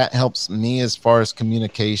 That helps me as far as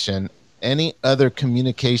communication. Any other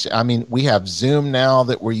communication? I mean, we have Zoom now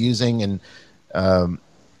that we're using,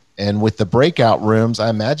 and with the breakout rooms, I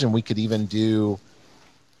imagine we could even do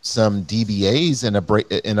some DBAs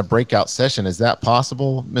in a breakout session. Is that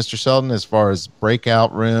possible, Mr. Sheldon, as far as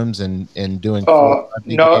breakout rooms and doing?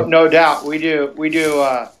 No doubt. We do. We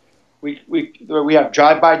have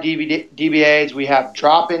drive-by DBAs. We have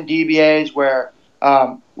drop-in DBAs where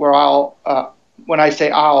when I say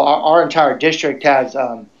our entire district has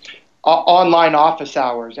online office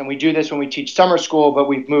hours, and we do this when we teach summer school, but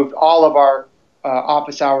we've moved all of our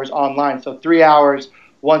office hours online. So 3 hours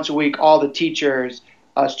once a week, all the teachers.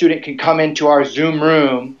 A student can come into our Zoom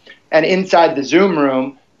room, and inside the Zoom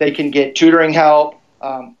room, they can get tutoring help.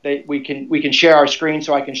 We can share our screen,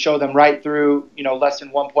 so I can show them right through,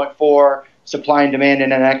 lesson 1.4, supply and demand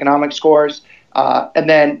and economic scores. And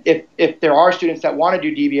then if there are students that want to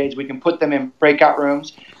do DBAs, we can put them in breakout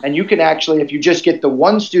rooms. And you can actually, if you just get the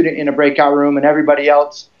one student in a breakout room and everyone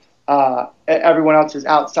else is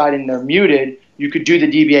outside and they're muted, you could do the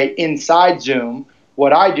DBA inside Zoom.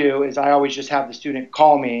 What I do is I always just have the student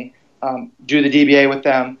call me, do the DBA with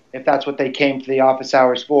them, if that's what they came to the office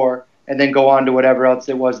hours for, and then go on to whatever else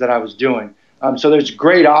it was that I was doing. So there's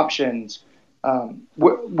great options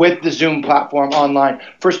with the Zoom platform online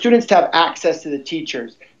for students to have access to the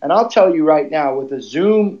teachers. And I'll tell you right now, with the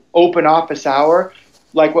Zoom open office hour,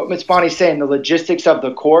 like what Ms. Bonnie's saying, the logistics of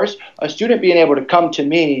the course, a student being able to come to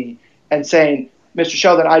me and saying, Mr.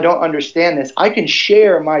 Sheldon, I don't understand this. I can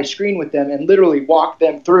share my screen with them and literally walk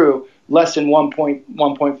them through lesson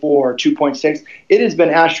 1.4 or 2.6. It has been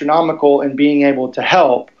astronomical in being able to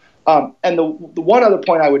help. And the one other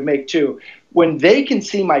point I would make too, when they can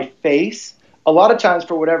see my face, a lot of times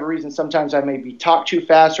for whatever reason, sometimes I may be talk too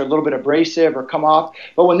fast or a little bit abrasive or come off.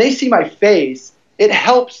 But when they see my face, it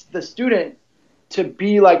helps the student to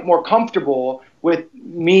be like more comfortable with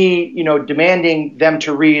me, demanding them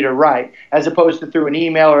to read or write, as opposed to through an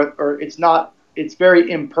email or it's very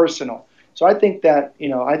impersonal. So I think that,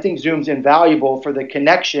 I think Zoom's invaluable for the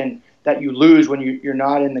connection that you lose when you're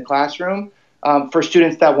not in the classroom, for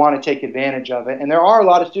students that want to take advantage of it. And there are a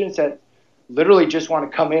lot of students that literally just want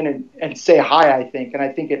to come in and say hi, I think. And I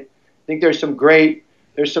think there's some great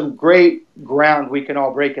ground we can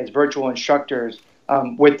all break as virtual instructors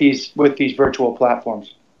with these virtual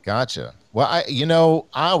platforms. Gotcha. Well, I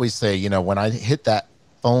always say, when I hit that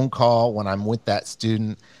phone call, when I'm with that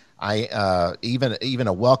student, I even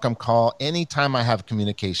a welcome call, anytime I have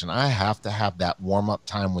communication, I have to have that warm up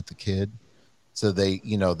time with the kid, so they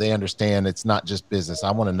understand it's not just business.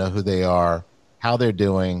 I want to know who they are. how they're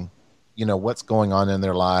doing, what's going on in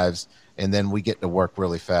their lives, and then we get to work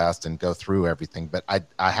really fast and go through everything. But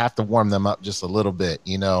I have to warm them up just a little bit,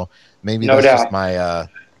 maybe No that's just doubt. my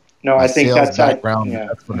No, my I think sales that's background. yeah.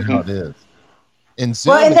 That's how it is. In Well,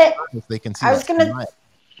 Zoom, and it's nice. They can see I my was gonna smile.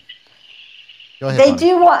 Go ahead, Bonnie.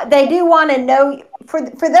 they do want to know, for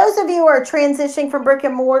those of you who are transitioning from brick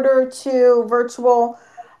and mortar to virtual,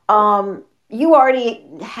 you already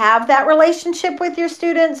have that relationship with your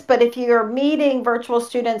students, but if you're meeting virtual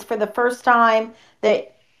students for the first time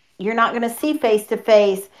that you're not going to see face to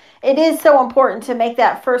face, it is so important to make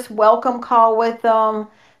that first welcome call with them.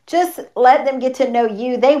 Just let them get to know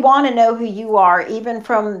you. They want to know who you are, even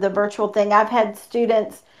from the virtual thing. I've had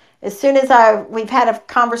students, as soon as we've had a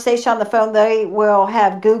conversation on the phone, they will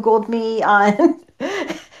have Googled me on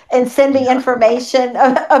and send me information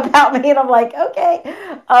about me, and I'm like, okay.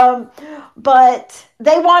 But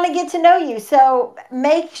they want to get to know you, so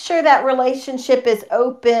make sure that relationship is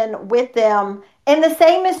open with them. And the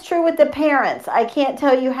same is true with the parents. I can't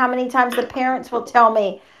tell you how many times the parents will tell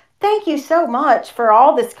me, thank you so much for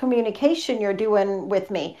all this communication you're doing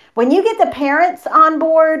with me. When you get the parents on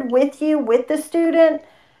board with you, with the student,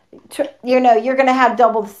 you're going to have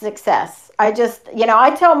double the success. I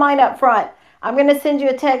tell mine up front, I'm going to send you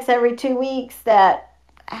a text every 2 weeks that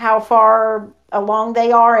how far along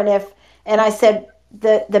they are. And I said,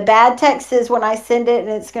 the bad text is when I send it and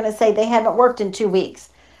it's going to say they haven't worked in 2 weeks.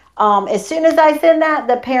 As soon as I send that,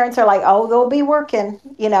 the parents are like, oh, they'll be working.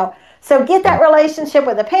 So get that relationship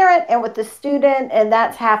with the parent and with the student, and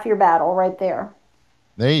that's half your battle right there.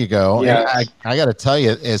 There you go. Yes. And I got to tell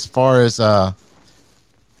you, as far as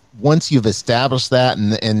once you've established that,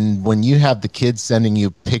 and when you have the kids sending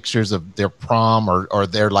you pictures of their prom or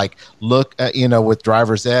they're like, look at, with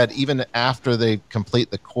driver's ed, even after they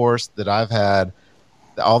complete the course that I've had,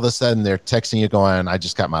 all of a sudden they're texting you going, I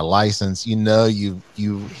just got my license. You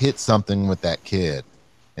hit something with that kid,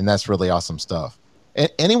 and that's really awesome stuff.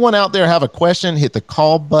 Anyone out there have a question, hit the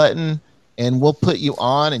call button and we'll put you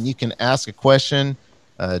on and you can ask a question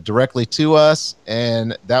directly to us.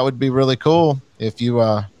 And that would be really cool if you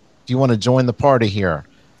want to join the party here.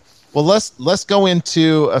 Well, let's go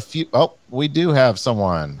into a few. Oh, we do have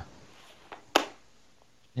someone.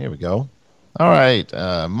 Here we go. All right.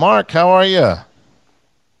 Mark, how are you?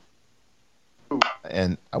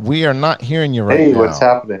 And we are not hearing you right now. Hey, what's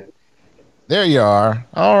happening? There you are.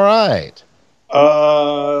 All right.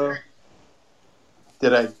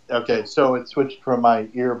 Okay, so it switched from my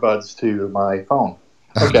earbuds to my phone.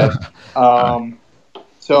 Okay.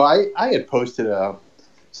 So I had posted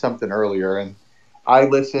something earlier, and I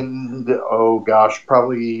listened,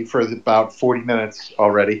 probably for about 40 minutes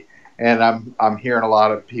already. And I'm hearing a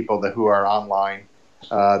lot of people who are online,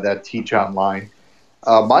 that teach online.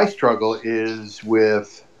 My struggle is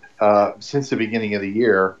with, since the beginning of the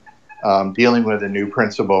year, dealing with a new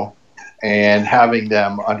principal and having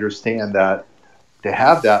them understand that to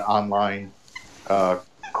have that online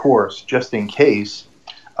course just in case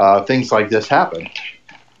things like this happen.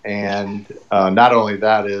 And not only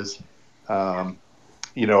that is, I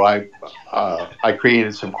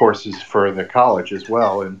created some courses for the college as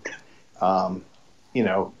well. And,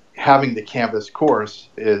 having the Canvas course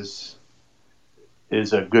is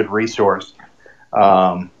a good resource,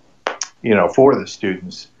 for the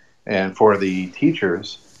students and for the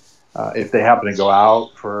teachers. If they happen to go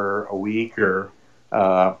out for a week or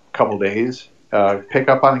a couple days, pick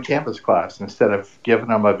up on a Canvas class instead of giving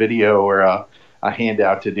them a video or a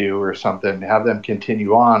handout to do or something. Have them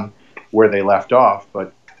continue on where they left off,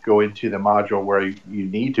 but go into the module where you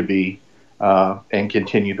need to be and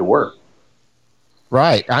continue to work.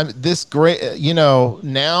 Right. This great,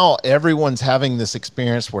 now everyone's having this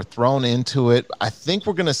experience. We're thrown into it. I think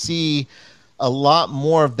we're going to see a lot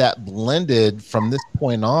more of that blended from this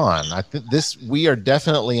point on. I think we are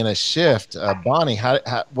definitely in a shift. Bonnie,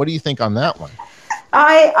 what do you think on that one?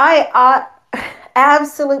 I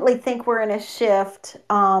absolutely think we're in a shift,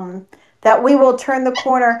 that we will turn the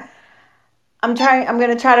corner. I'm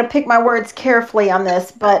going to try to pick my words carefully on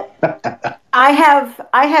this, but I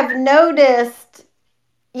have noticed,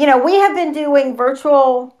 we have been doing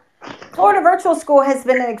Florida Virtual School has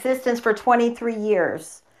been in existence for 23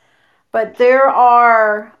 years, but there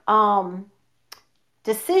are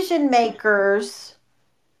decision makers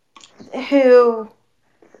who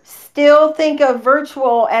still think of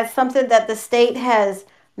virtual as something that the state has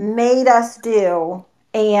made us do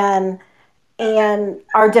and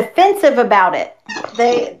are defensive about it.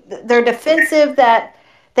 They're defensive that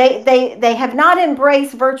they have not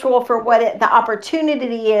embraced virtual for what the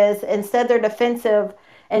opportunity is. Instead, they're defensive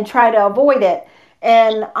and try to avoid it.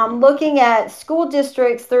 And I'm looking at school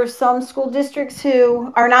districts. There's some school districts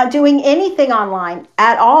who are not doing anything online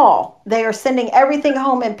at all. They are sending everything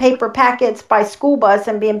home in paper packets by school bus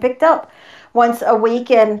and being picked up once a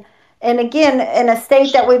week. And again, in a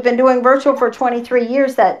state that we've been doing virtual for 23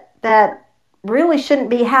 years, that really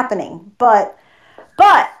shouldn't be happening. But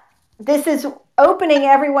this is opening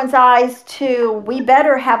everyone's eyes to, we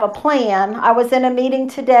better have a plan. I was in a meeting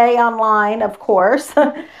today online, of course,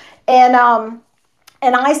 and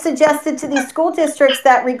I suggested to these school districts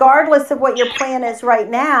that regardless of what your plan is right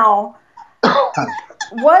now,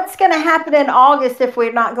 what's going to happen in August if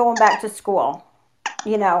we're not going back to school?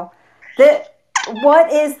 You know,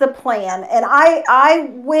 what is the plan? And I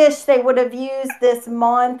wish they would have used this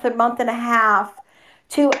month, a month and a half,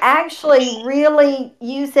 to actually really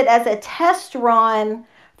use it as a test run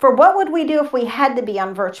for what would we do if we had to be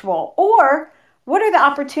on virtual, or what are the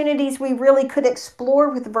opportunities we really could explore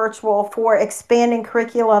with virtual for expanding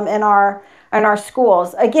curriculum in our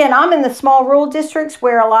schools. Again, I'm in the small rural districts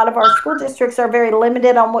where a lot of our school districts are very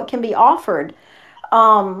limited on what can be offered.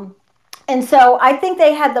 And so I think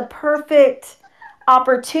they had the perfect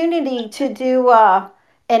opportunity to do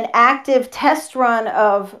an active test run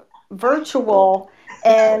of virtual,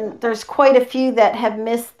 and there's quite a few that have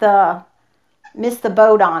missed the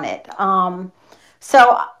boat on it.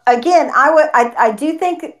 So again, I do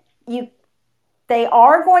think they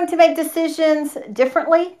are going to make decisions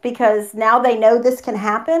differently because now they know this can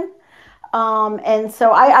happen. And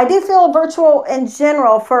so I do feel virtual in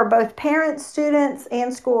general for both parents, students,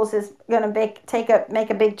 and schools is going to make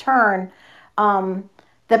a big turn.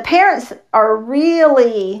 The parents are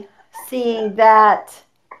really seeing that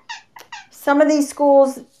some of these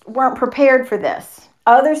schools weren't prepared for this.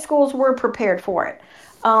 Other schools were prepared for it.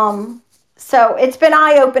 So it's been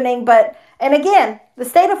eye-opening, and again, the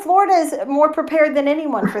state of Florida is more prepared than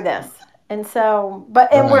anyone for this. And so,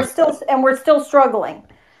 we're still struggling.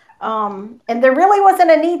 And there really wasn't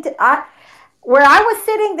a need where I was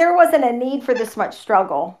sitting, there wasn't a need for this much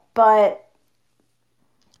struggle, but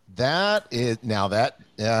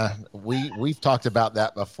we've talked about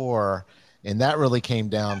that before. And that really came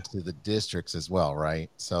down to the districts as well, right?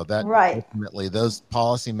 So that ultimately those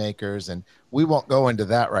policymakers, and we won't go into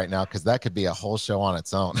that right now because that could be a whole show on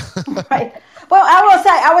its own. Right. Well, I will say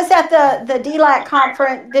I was at the DLAC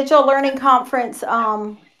conference, Digital Learning Conference,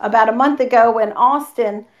 about a month ago in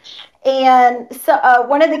Austin, and so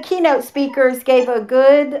one of the keynote speakers gave a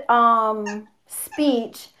good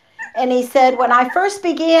speech, and he said, when I first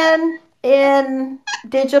began in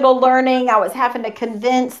digital learning, I was having to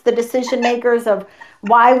convince the decision makers of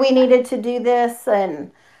why we needed to do this.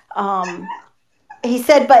 And he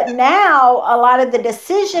said, but now a lot of the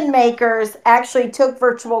decision makers actually took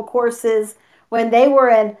virtual courses when they were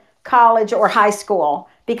in college or high school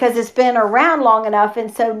because it's been around long enough.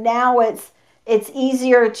 And so now it's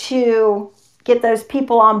easier to get those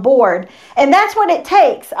people on board. And that's what it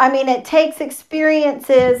takes. I mean, it takes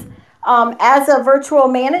experiences as a virtual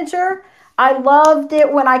manager. I loved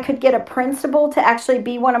it when I could get a principal to actually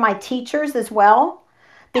be one of my teachers as well,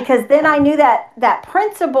 because then I knew that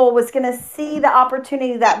principal was going to see the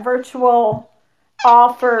opportunity that virtual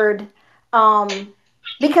offered,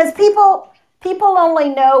 because people only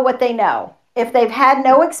know what they know. If they've had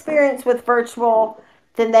no experience with virtual,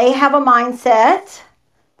 then they have a mindset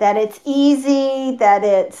that it's easy, that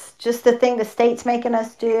it's just the thing the state's making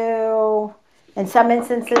us do. In some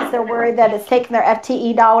instances, they're worried that it's taking their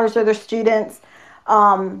FTE dollars or their students.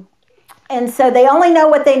 And so they only know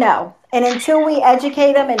what they know. And until we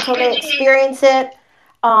educate them, until they experience it,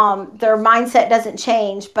 their mindset doesn't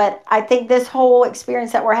change. But I think this whole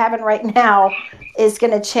experience that we're having right now is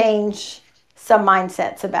going to change some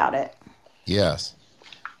mindsets about it. Yes.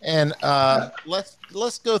 And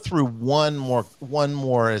let's go through one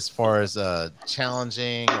more as far as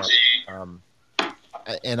challenging.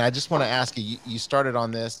 And I just want to ask you, you started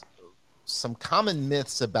on this, some common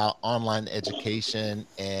myths about online education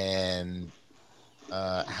and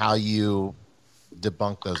how you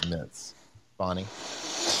debunk those myths, Bonnie.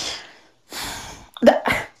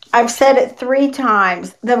 I've said it 3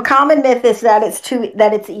 times. The common myth is that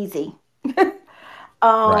it's easy.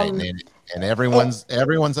 Right. And everyone's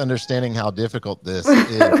understanding how difficult this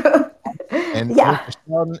is. And yeah.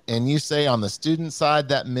 And you say on the student side,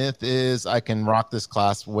 that myth is I can rock this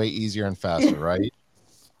class way easier and faster, right?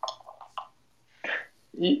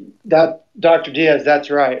 That Dr. Diaz, that's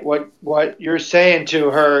right. What you're saying to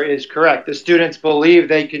her is correct. The students believe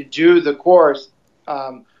they can do the course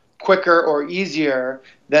quicker or easier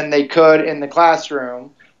than they could in the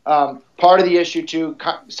classroom. Part of the issue too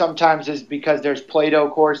sometimes is because there's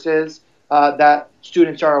Play-Doh courses that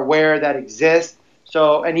students are aware that exist.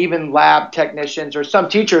 So, and even lab technicians or some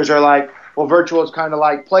teachers are like, well, virtual is kind of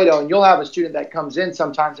like Play-Doh, and you'll have a student that comes in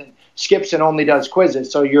sometimes and skips and only does quizzes.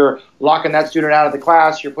 So you're locking that student out of the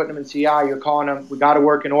class, you're putting them in CI, you're calling them, we got to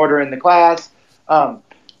work in order in the class.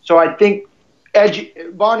 So I think Miss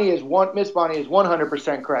Bonnie is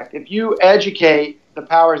 100% correct. If you educate the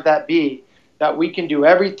powers that be that we can do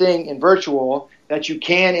everything in virtual that you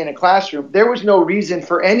can in a classroom, there was no reason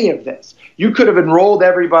for any of this. You could have enrolled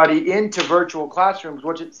everybody into virtual classrooms,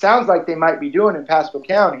 which it sounds like they might be doing in Pasco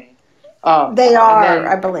County. They are,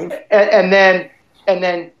 I believe. And then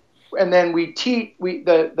the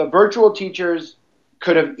virtual teachers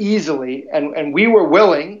could have easily, and we were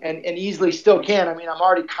willing and easily still can. I mean, I'm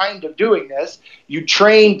already kind of doing this. You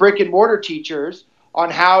train brick and mortar teachers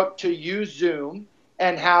on how to use Zoom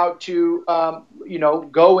and how to,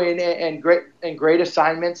 go in and grade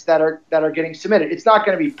assignments that are getting submitted. It's not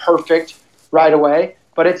going to be perfect right away,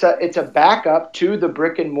 but it's a backup to the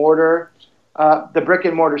brick and mortar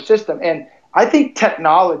system. And I think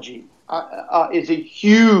technology is a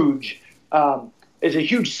huge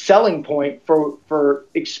selling point for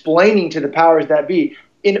explaining to the powers that be.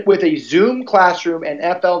 With a Zoom classroom and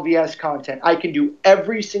FLVS content, I can do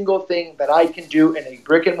every single thing that I can do in a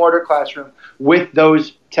brick and mortar classroom with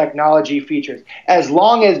those technology features, as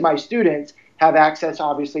long as my students have access,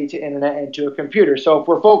 obviously, to internet and to a computer. So if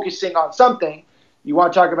we're focusing on something, you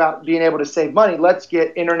want to talk about being able to save money, let's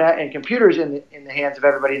get internet and computers in the hands of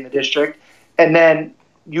everybody in the district, and then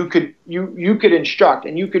you could instruct,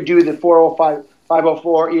 and you could do the 405,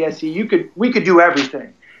 504 ESE. We could do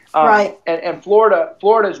everything. Right. And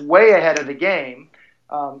Florida's way ahead of the game.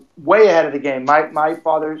 My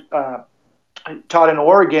father taught in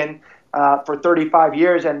Oregon for 35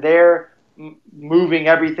 years, and they're moving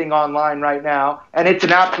everything online right now, and it's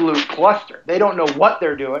an absolute cluster. They don't know what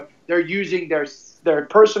they're doing. They're using their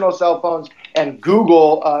personal cell phones and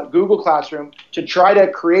Google Classroom to try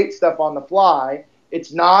to create stuff on the fly.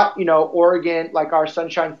 It's not, Oregon, like our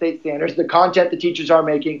Sunshine State standards, the content the teachers are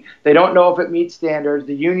making. They don't know if it meets standards.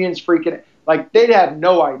 The union's freaking, like, they'd have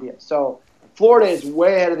no idea. So Florida is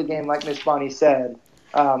way ahead of the game, like Miss Bonnie said.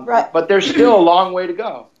 Right. But there's still a long way to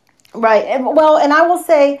go. Right. And I will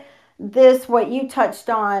say this, what you touched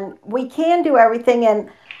on, we can do everything. And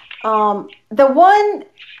the one,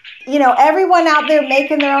 everyone out there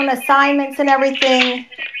making their own assignments and everything,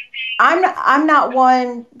 I'm not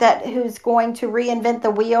one who's going to reinvent the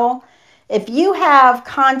wheel. If you have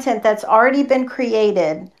content that's already been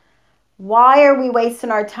created, why are we wasting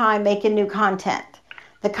our time making new content?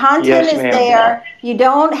 The content is there. You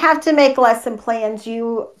don't have to make lesson plans.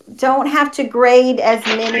 You don't have to grade as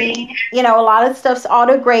many. A lot of stuff's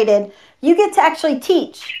auto-graded. You get to actually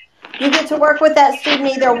teach. You get to work with that student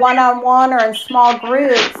either one-on-one or in small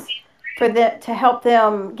groups to help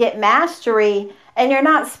them get mastery. And you're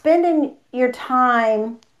not spending your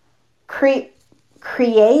time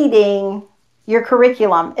creating your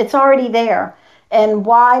curriculum. It's already there. And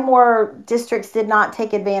why more districts did not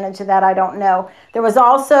take advantage of that, I don't know. There was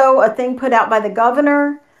also a thing put out by the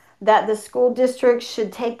governor that the school districts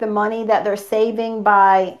should take the money that they're saving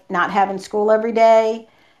by not having school every day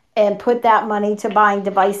and put that money to buying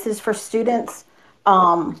devices for students.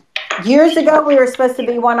 Years ago, we were supposed to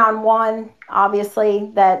be one-on-one.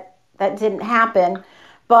 Obviously, that didn't happen.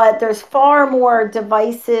 But there's far more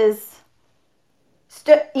devices.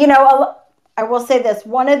 I will say this.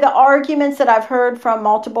 One of the arguments that I've heard from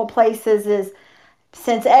multiple places is,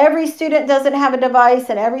 since every student doesn't have a device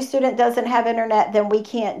and every student doesn't have internet, then we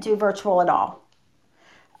can't do virtual at all.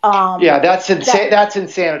 That's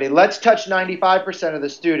insanity. Let's touch 95% of the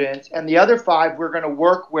students, and the other 5% we're going to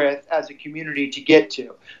work with as a community to get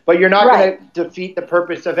to. But you're not going to defeat the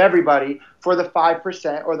purpose of everybody for the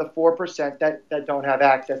 5% or the 4% that don't have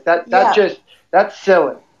access. That's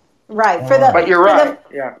silly. Right. But you're right.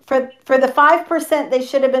 For the 5%, they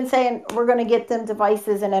should have been saying, we're going to get them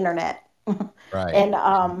devices and internet. Right. And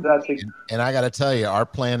I got to tell you, our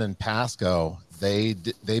plan in Pasco,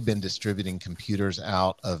 they've been distributing computers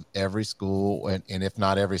out of every school, and if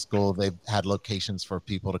not every school, they've had locations for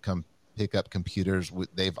people to come pick up computers.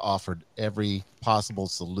 They've offered every possible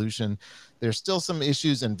solution. There's still some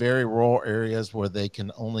issues in very rural areas where they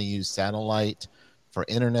can only use satellite for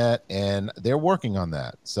internet, and they're working on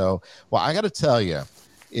that. So, well, I got to tell you,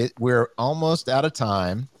 we're almost out of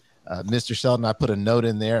time. Mr. Sheldon, I put a note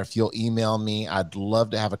in there. If you'll email me, I'd love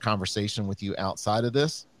to have a conversation with you outside of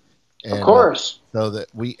this. And, of course. So that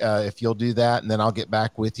if you'll do that, and then I'll get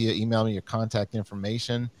back with you, email me your contact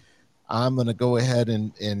information. I'm going to go ahead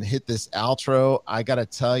and hit this outro. I got to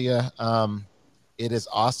tell you, it is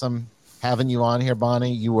awesome having you on here,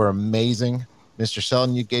 Bonnie. You were amazing. Mr.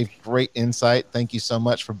 Sheldon, you gave great insight. Thank you so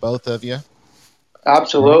much for both of you.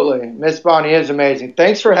 Absolutely. Miss Bonnie is amazing.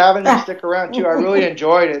 Thanks for having me stick around too. I really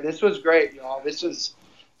enjoyed it. This was great, y'all. This is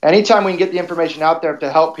anytime we can get the information out there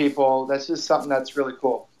to help people, this is something that's really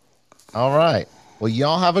cool. All right. Well,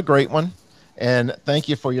 y'all have a great one. And thank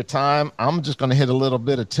you for your time. I'm just going to hit a little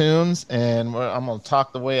bit of tunes, and I'm going to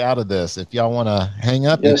talk the way out of this. If y'all want to hang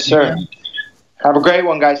up. Yes, sir. Have a great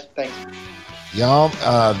one, guys. Thanks. Y'all,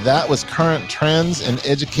 that was Current Trends in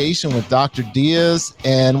Education with Dr. Diaz,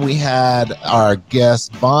 and we had our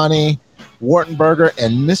guest Bonnie Wartenberger,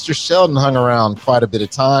 and Mr. Sheldon hung around quite a bit of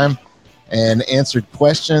time and answered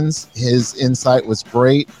questions. His insight was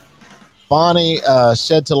great. Bonnie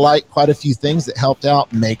shed to light quite a few things that helped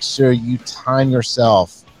out. Make sure you time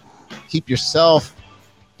yourself. Keep yourself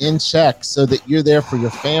in check so that you're there for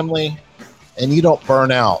your family and you don't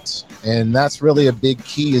burn out. And that's really a big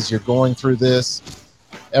key as you're going through this.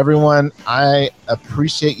 Everyone, I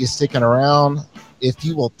appreciate you sticking around. If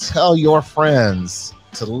you will tell your friends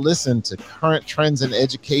to listen to Current Trends in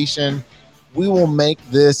Education, we will make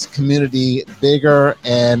this community bigger.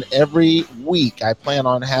 And every week I plan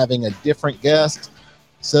on having a different guest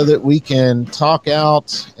so that we can talk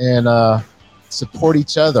out and support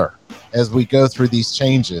each other as we go through these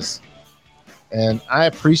changes. And I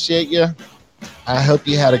appreciate you. I hope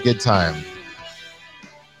you had a good time.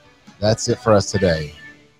 That's it for us today.